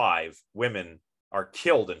one in 5 women are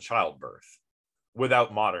killed in childbirth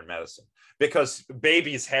without modern medicine because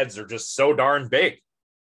babies' heads are just so darn big,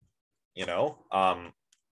 you know?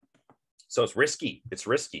 So it's risky. It's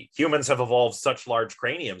risky. Humans have evolved such large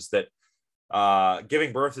craniums that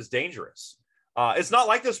giving birth is dangerous. It's not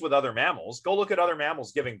like this with other mammals. Go look at other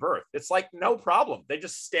mammals giving birth. It's like no problem. They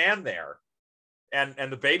just stand there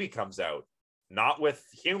and the baby comes out. Not with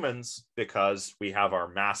humans, because we have our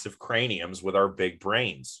massive craniums with our big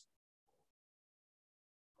brains.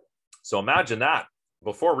 So imagine that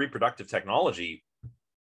before reproductive technology,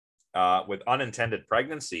 with unintended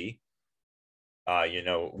pregnancy, you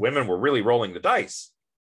know, women were really rolling the dice.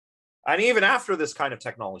 And even after this kind of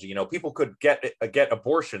technology, you know, people could get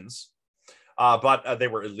abortions, but they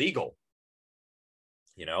were illegal.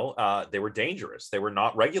 You know, they were dangerous. They were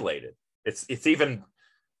not regulated. It's even,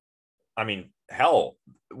 I mean, hell,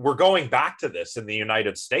 we're going back to this in the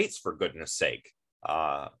United States, for goodness sake.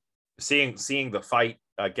 Seeing the fight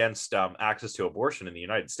against access to abortion in the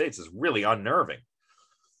United States is really unnerving.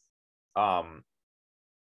 Like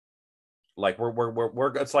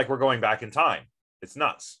we're it's like we're going back in time. It's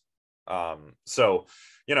nuts. So,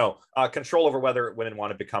 you know, control over whether women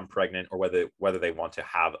want to become pregnant or whether they want to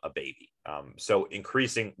have a baby. So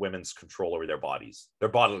increasing women's control over their bodies, their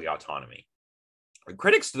bodily autonomy.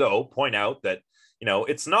 Critics, though, point out that, you know,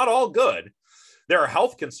 it's not all good. There are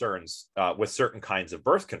health concerns with certain kinds of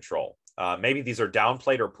birth control. Maybe these are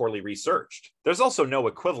downplayed or poorly researched. There's also no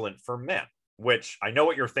equivalent for men, which I know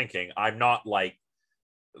what you're thinking. I'm not like,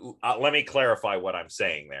 let me clarify what I'm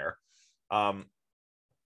saying there.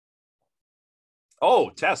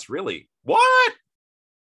 Oh, Tess, really? What?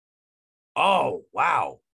 Oh,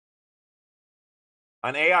 wow.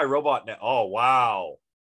 An AI robot. Oh, wow.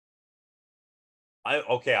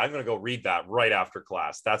 Okay, I'm going to go read that right after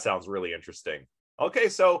class. That sounds really interesting. Okay,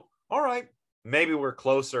 so, all right. Maybe we're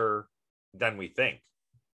closer than we think.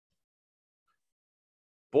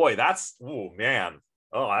 Boy, that's, oh, man.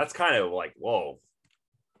 Oh, that's kind of like, whoa.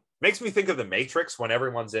 Makes me think of the Matrix when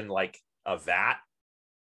everyone's in like a vat,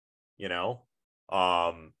 you know?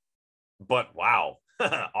 But wow,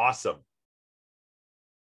 awesome.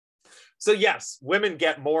 So yes, women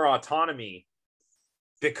get more autonomy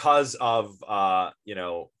because of, you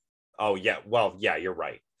know, oh yeah, well, yeah, you're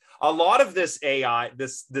right. A lot of this AI,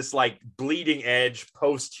 this like bleeding edge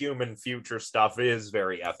post-human future stuff is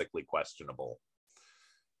very ethically questionable.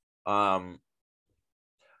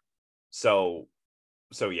 So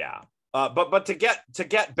yeah. But to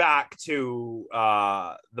get back to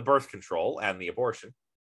the birth control and the abortion,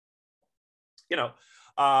 you know,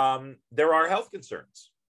 there are health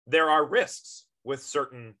concerns. There are risks with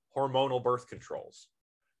certain hormonal birth controls.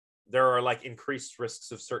 There are like increased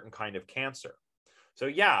risks of certain kind of cancer. So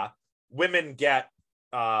yeah, women get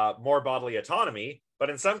more bodily autonomy, but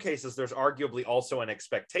in some cases, there's arguably also an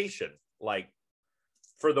expectation, like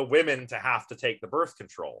for the women to have to take the birth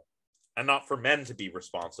control and not for men to be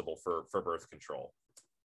responsible for birth control,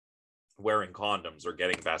 wearing condoms or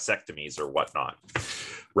getting vasectomies or whatnot,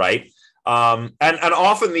 right? And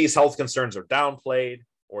often these health concerns are downplayed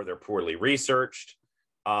or they're poorly researched.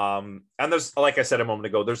 And there's, like I said a moment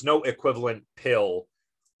ago, there's no equivalent pill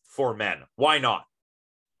for men. Why not?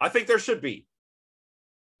 I think there should be.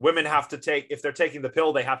 Women have to take, if they're taking the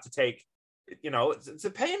pill, they have to take, you know, it's a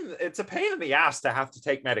pain in the ass to have to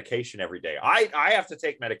take medication every day. I have to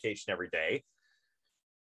take medication every day,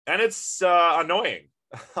 and it's annoying.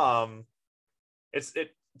 So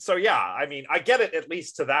yeah, I mean, I get it at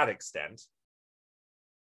least to that extent.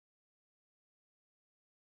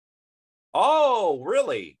 Oh,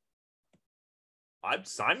 really? I'd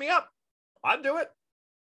sign me up. I'd do it.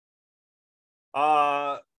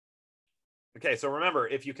 Okay, so remember,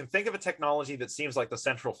 if you can think of a technology that seems like the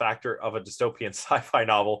central factor of a dystopian sci-fi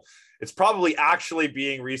novel, it's probably actually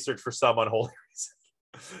being researched for some unholy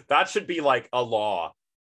reason. That should be like a law.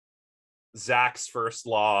 Zach's first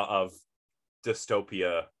law of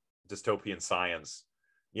dystopian science.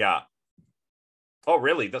 Yeah. Oh,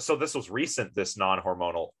 really? So this was recent, this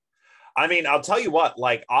non-hormonal. I mean, I'll tell you what,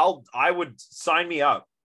 like I would sign me up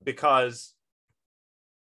because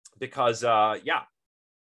yeah.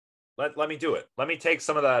 Let me do it. Let me take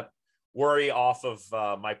some of that worry off of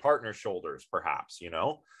my partner's shoulders, perhaps, you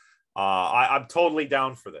know. I'm totally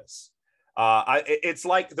down for this. It's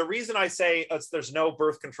like the reason I say there's no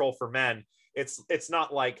birth control for men. It's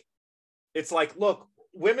not like, it's like, look,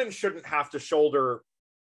 women shouldn't have to shoulder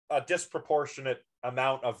a disproportionate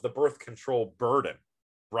amount of the birth control burden,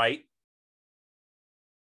 right?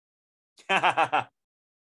 That's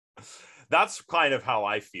kind of how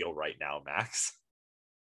I feel right now, Max.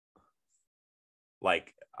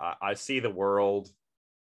 Like, I see the world.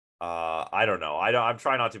 I don't know. I'm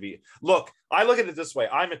trying not to be. Look, I look at it this way.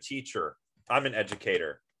 I'm a teacher. I'm an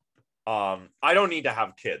educator. I don't need to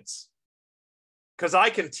have kids because I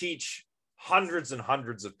can teach hundreds and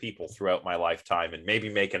hundreds of people throughout my lifetime and maybe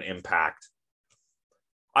make an impact.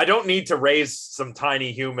 I don't need to raise some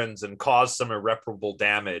tiny humans and cause some irreparable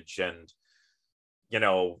damage and,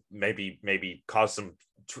 maybe cause some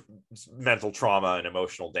mental trauma and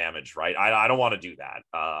emotional damage, right? I don't want to do that.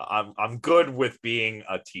 I'm good with being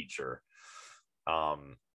a teacher.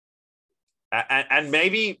 And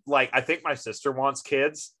maybe I think my sister wants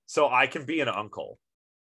kids, so I can be an uncle.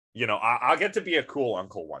 I'll get to be a cool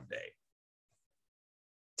uncle one day.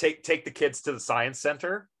 Take the kids to the science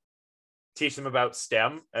center, teach them about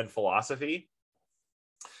STEM and philosophy,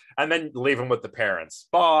 and then leave them with the parents.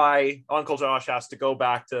 Bye. Uncle Josh has to go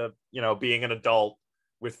back to, being an adult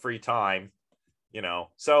with free time,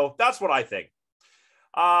 So that's what I think.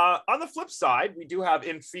 On the flip side, we do have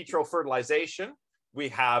in vitro fertilization, we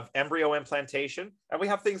have embryo implantation, and we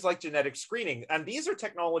have things like genetic screening. And these are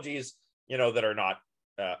technologies, that are not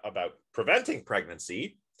about preventing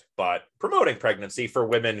pregnancy, but promoting pregnancy for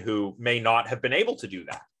women who may not have been able to do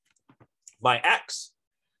that. My ex,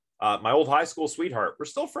 my old high school sweetheart, we're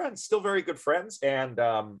still friends, still very good friends. And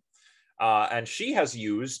she has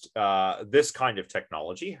used this kind of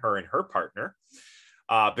technology, her and her partner,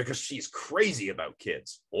 because she's crazy about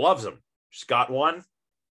kids, loves them. She's got one.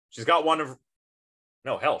 She's got one of,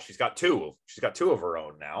 no, hell, she's got two. She's got two of her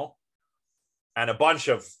own now, and a bunch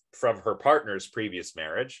from her partner's previous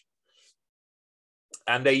marriage.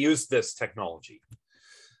 And they use this technology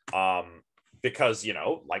because,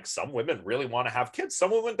 some women really want to have kids.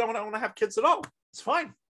 Some women don't want to have kids at all. It's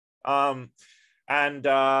fine. And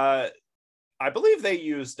I believe they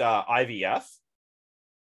used IVF,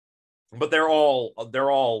 but they're all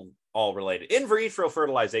related. In vitro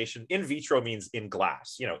fertilization, in vitro means in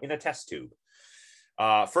glass, in a test tube.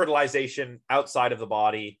 Fertilization outside of the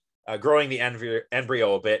body, growing the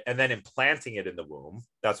embryo a bit, and then implanting it in the womb.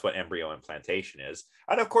 That's what embryo implantation is.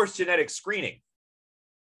 And of course, genetic screening.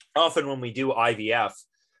 Often when we do IVF,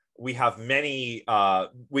 we have we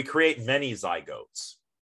create many zygotes,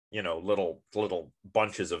 little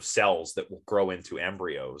bunches of cells that will grow into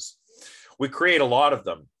embryos. We create a lot of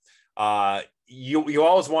them. You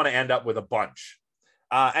always want to end up with a bunch.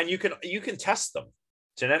 And you can test them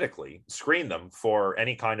genetically, screen them for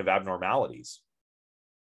any kind of abnormalities,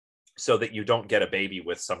 so that you don't get a baby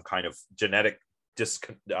with some kind of genetic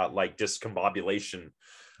discombobulation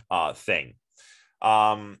thing.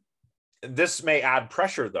 This may add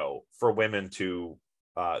pressure, though, for women to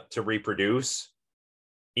reproduce,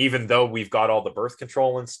 even though we've got all the birth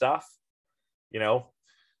control and stuff.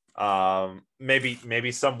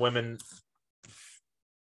 Maybe some women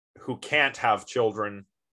who can't have children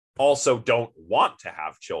also don't want to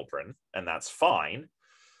have children, and that's fine.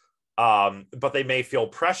 But they may feel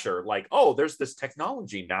pressure, like, oh, there's this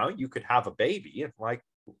technology now, you could have a baby. And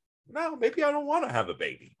no, maybe I don't want to have a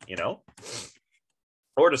baby,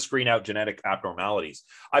 or to screen out genetic abnormalities.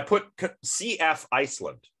 I put CF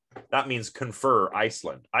Iceland. That means confer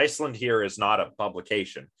Iceland. Iceland here is not a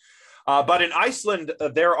publication. But in Iceland,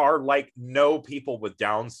 there are no people with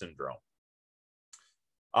Down syndrome.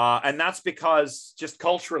 And that's because just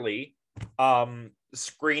culturally,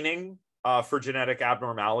 screening for genetic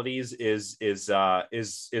abnormalities is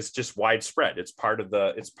just widespread. It's part of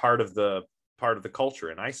the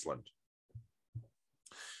culture in Iceland.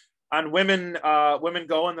 And women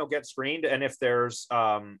go and they'll get screened, and if the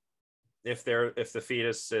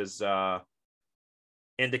fetus is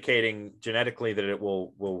indicating genetically that it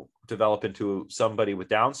will develop into somebody with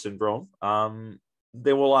Down syndrome,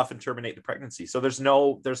 they will often terminate the pregnancy. So there's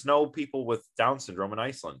no people with Down syndrome in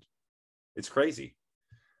Iceland. It's crazy.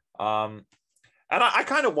 And I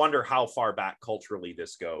kind of wonder how far back culturally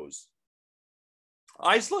this goes.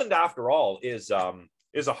 Iceland, after all, is a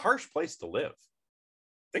harsh place to live.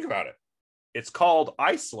 Think about it. It's called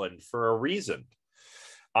Iceland for a reason.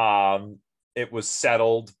 It was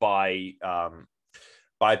settled by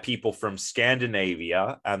people from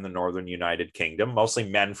Scandinavia and the Northern United Kingdom, mostly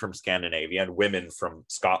men from Scandinavia and women from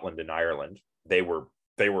Scotland and Ireland. They were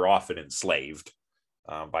often enslaved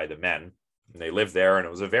by the men. And they lived there, and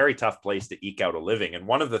it was a very tough place to eke out a living. And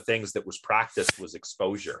one of the things that was practiced was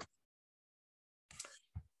exposure.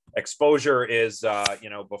 Exposure is,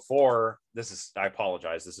 before this is, I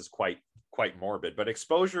apologize, this is quite morbid, but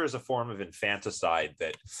exposure is a form of infanticide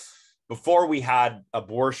that before we had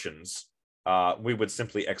abortions, we would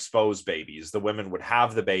simply expose babies. The women would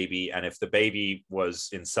have the baby, and if the baby was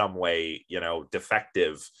in some way,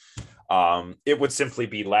 defective, it would simply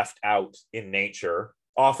be left out in nature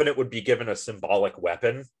Often it would be given a symbolic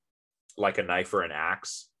weapon, like a knife or an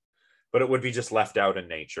axe, but it would be just left out in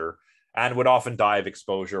nature and would often die of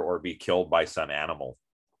exposure or be killed by some animal.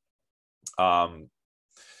 So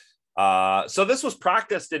this was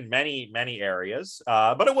practiced in many areas,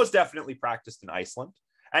 but it was definitely practiced in Iceland.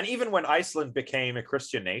 And even when Iceland became a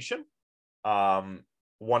Christian nation,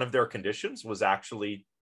 one of their conditions was actually,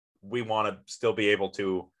 we want to still be able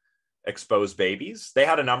to expose babies. They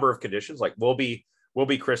had a number of conditions, like we'll be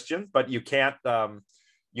Christian, but you can't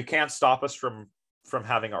stop us from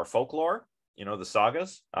having our folklore, you know, the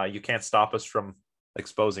sagas. You can't stop us from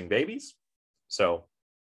exposing babies. So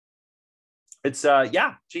it's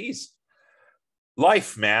geez,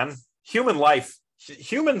 life, man, human life,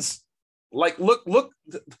 humans, like look,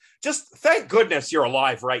 just thank goodness you're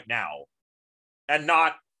alive right now, and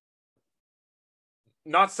not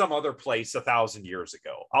some other place 1,000 years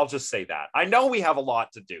ago. I'll just say that. I know we have a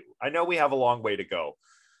lot to do. I know we have a long way to go.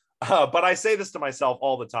 But I say this to myself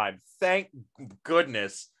all the time. Thank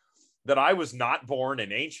goodness that I was not born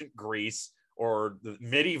in ancient Greece or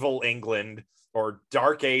medieval England or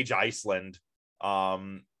Dark Age Iceland.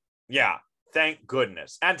 Yeah, thank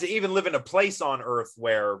goodness. And to even live in a place on Earth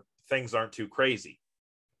where things aren't too crazy.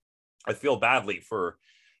 I feel badly for,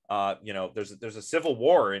 there's a civil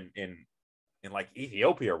war in like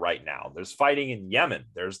Ethiopia right now. There's fighting in Yemen.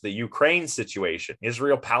 There's the Ukraine situation,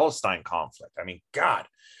 Israel-Palestine conflict. I mean, God,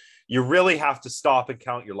 you really have to stop and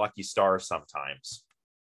count your lucky stars sometimes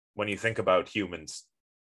when you think about humans,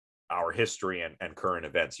 our history and current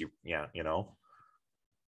events.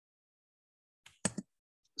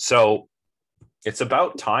 So it's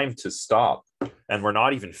about time to stop, and we're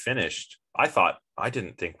not even finished. I thought I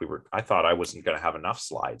wasn't going to have enough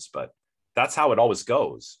slides, but that's how it always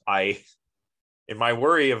goes. In my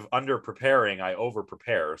worry of under preparing, I over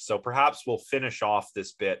prepare. So perhaps we'll finish off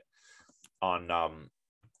this bit on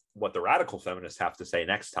what the radical feminists have to say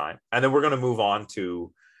next time. And then we're going to move on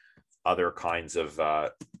to other kinds of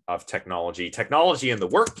technology. Technology in the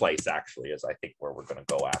workplace, actually, is I think where we're going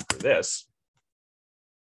to go after this.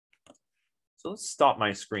 So let's stop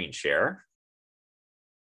my screen share.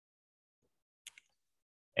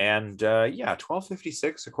 And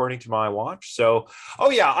 12:56 according to my watch. So,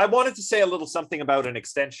 I wanted to say a little something about an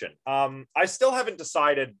extension. I still haven't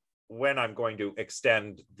decided when I'm going to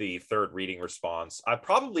extend the third reading response. I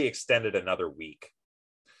probably extended another week.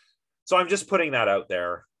 So I'm just putting that out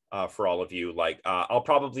there for all of you. Like, I'll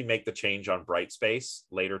probably make the change on Brightspace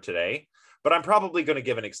later today, but I'm probably going to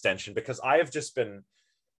give an extension because I have just been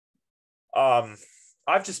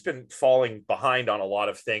I've just been falling behind on a lot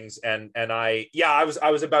of things, and I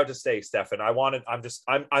was about to say, Stefan,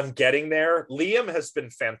 I'm getting there. Liam has been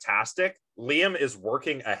fantastic. Liam is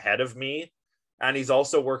working ahead of me, and he's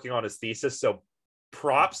also working on his thesis. So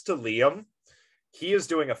props to Liam. He is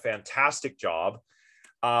doing a fantastic job.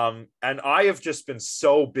 And I have just been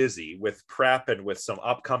so busy with prep and with some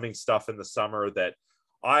upcoming stuff in the summer that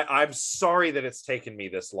I'm sorry that it's taken me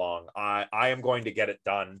this long. I am going to get it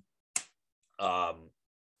done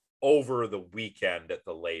over the weekend at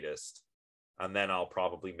the latest, and then I'll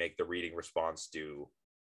probably make the reading response due.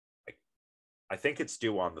 I think it's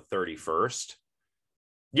due on the 31st.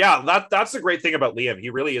 Yeah, that's the great thing about Liam.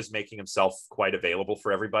 He really is making himself quite available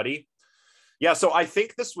for everybody. Yeah, so I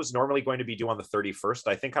think this was normally going to be due on the 31st.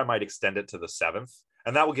 I think I might extend it to the 7th,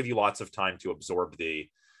 and that will give you lots of time to absorb the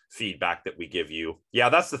feedback that we give you. Yeah,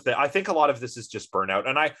 that's the thing. I think a lot of this is just burnout,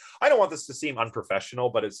 and I don't want this to seem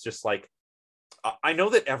unprofessional, but it's just like, I know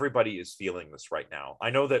that everybody is feeling this right now. I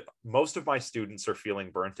know that most of my students are feeling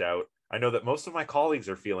burnt out. I know that most of my colleagues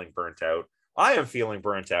are feeling burnt out. I am feeling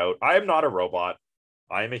burnt out. I am not a robot.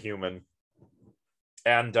 I am a human.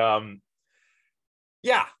 And we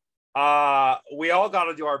all got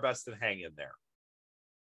to do our best and hang in there.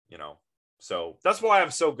 So that's why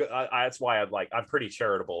I'm so good. That's why I'm pretty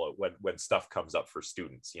charitable when stuff comes up for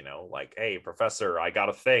students, like, hey, professor, I got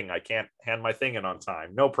a thing. I can't hand my thing in on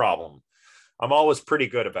time. No problem. I'm always pretty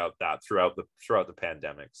good about that throughout the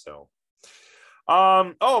pandemic. So,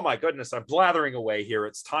 oh my goodness, I'm blathering away here.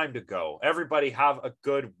 It's time to go. Everybody have a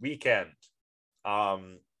good weekend.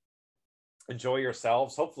 Enjoy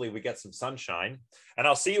yourselves. Hopefully we get some sunshine, and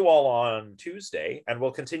I'll see you all on Tuesday, and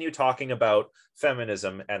we'll continue talking about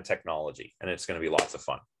feminism and technology, and it's going to be lots of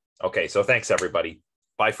fun. Okay, so thanks everybody.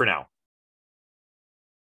 Bye for now.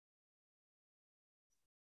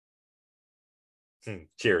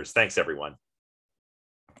 Cheers. Thanks everyone.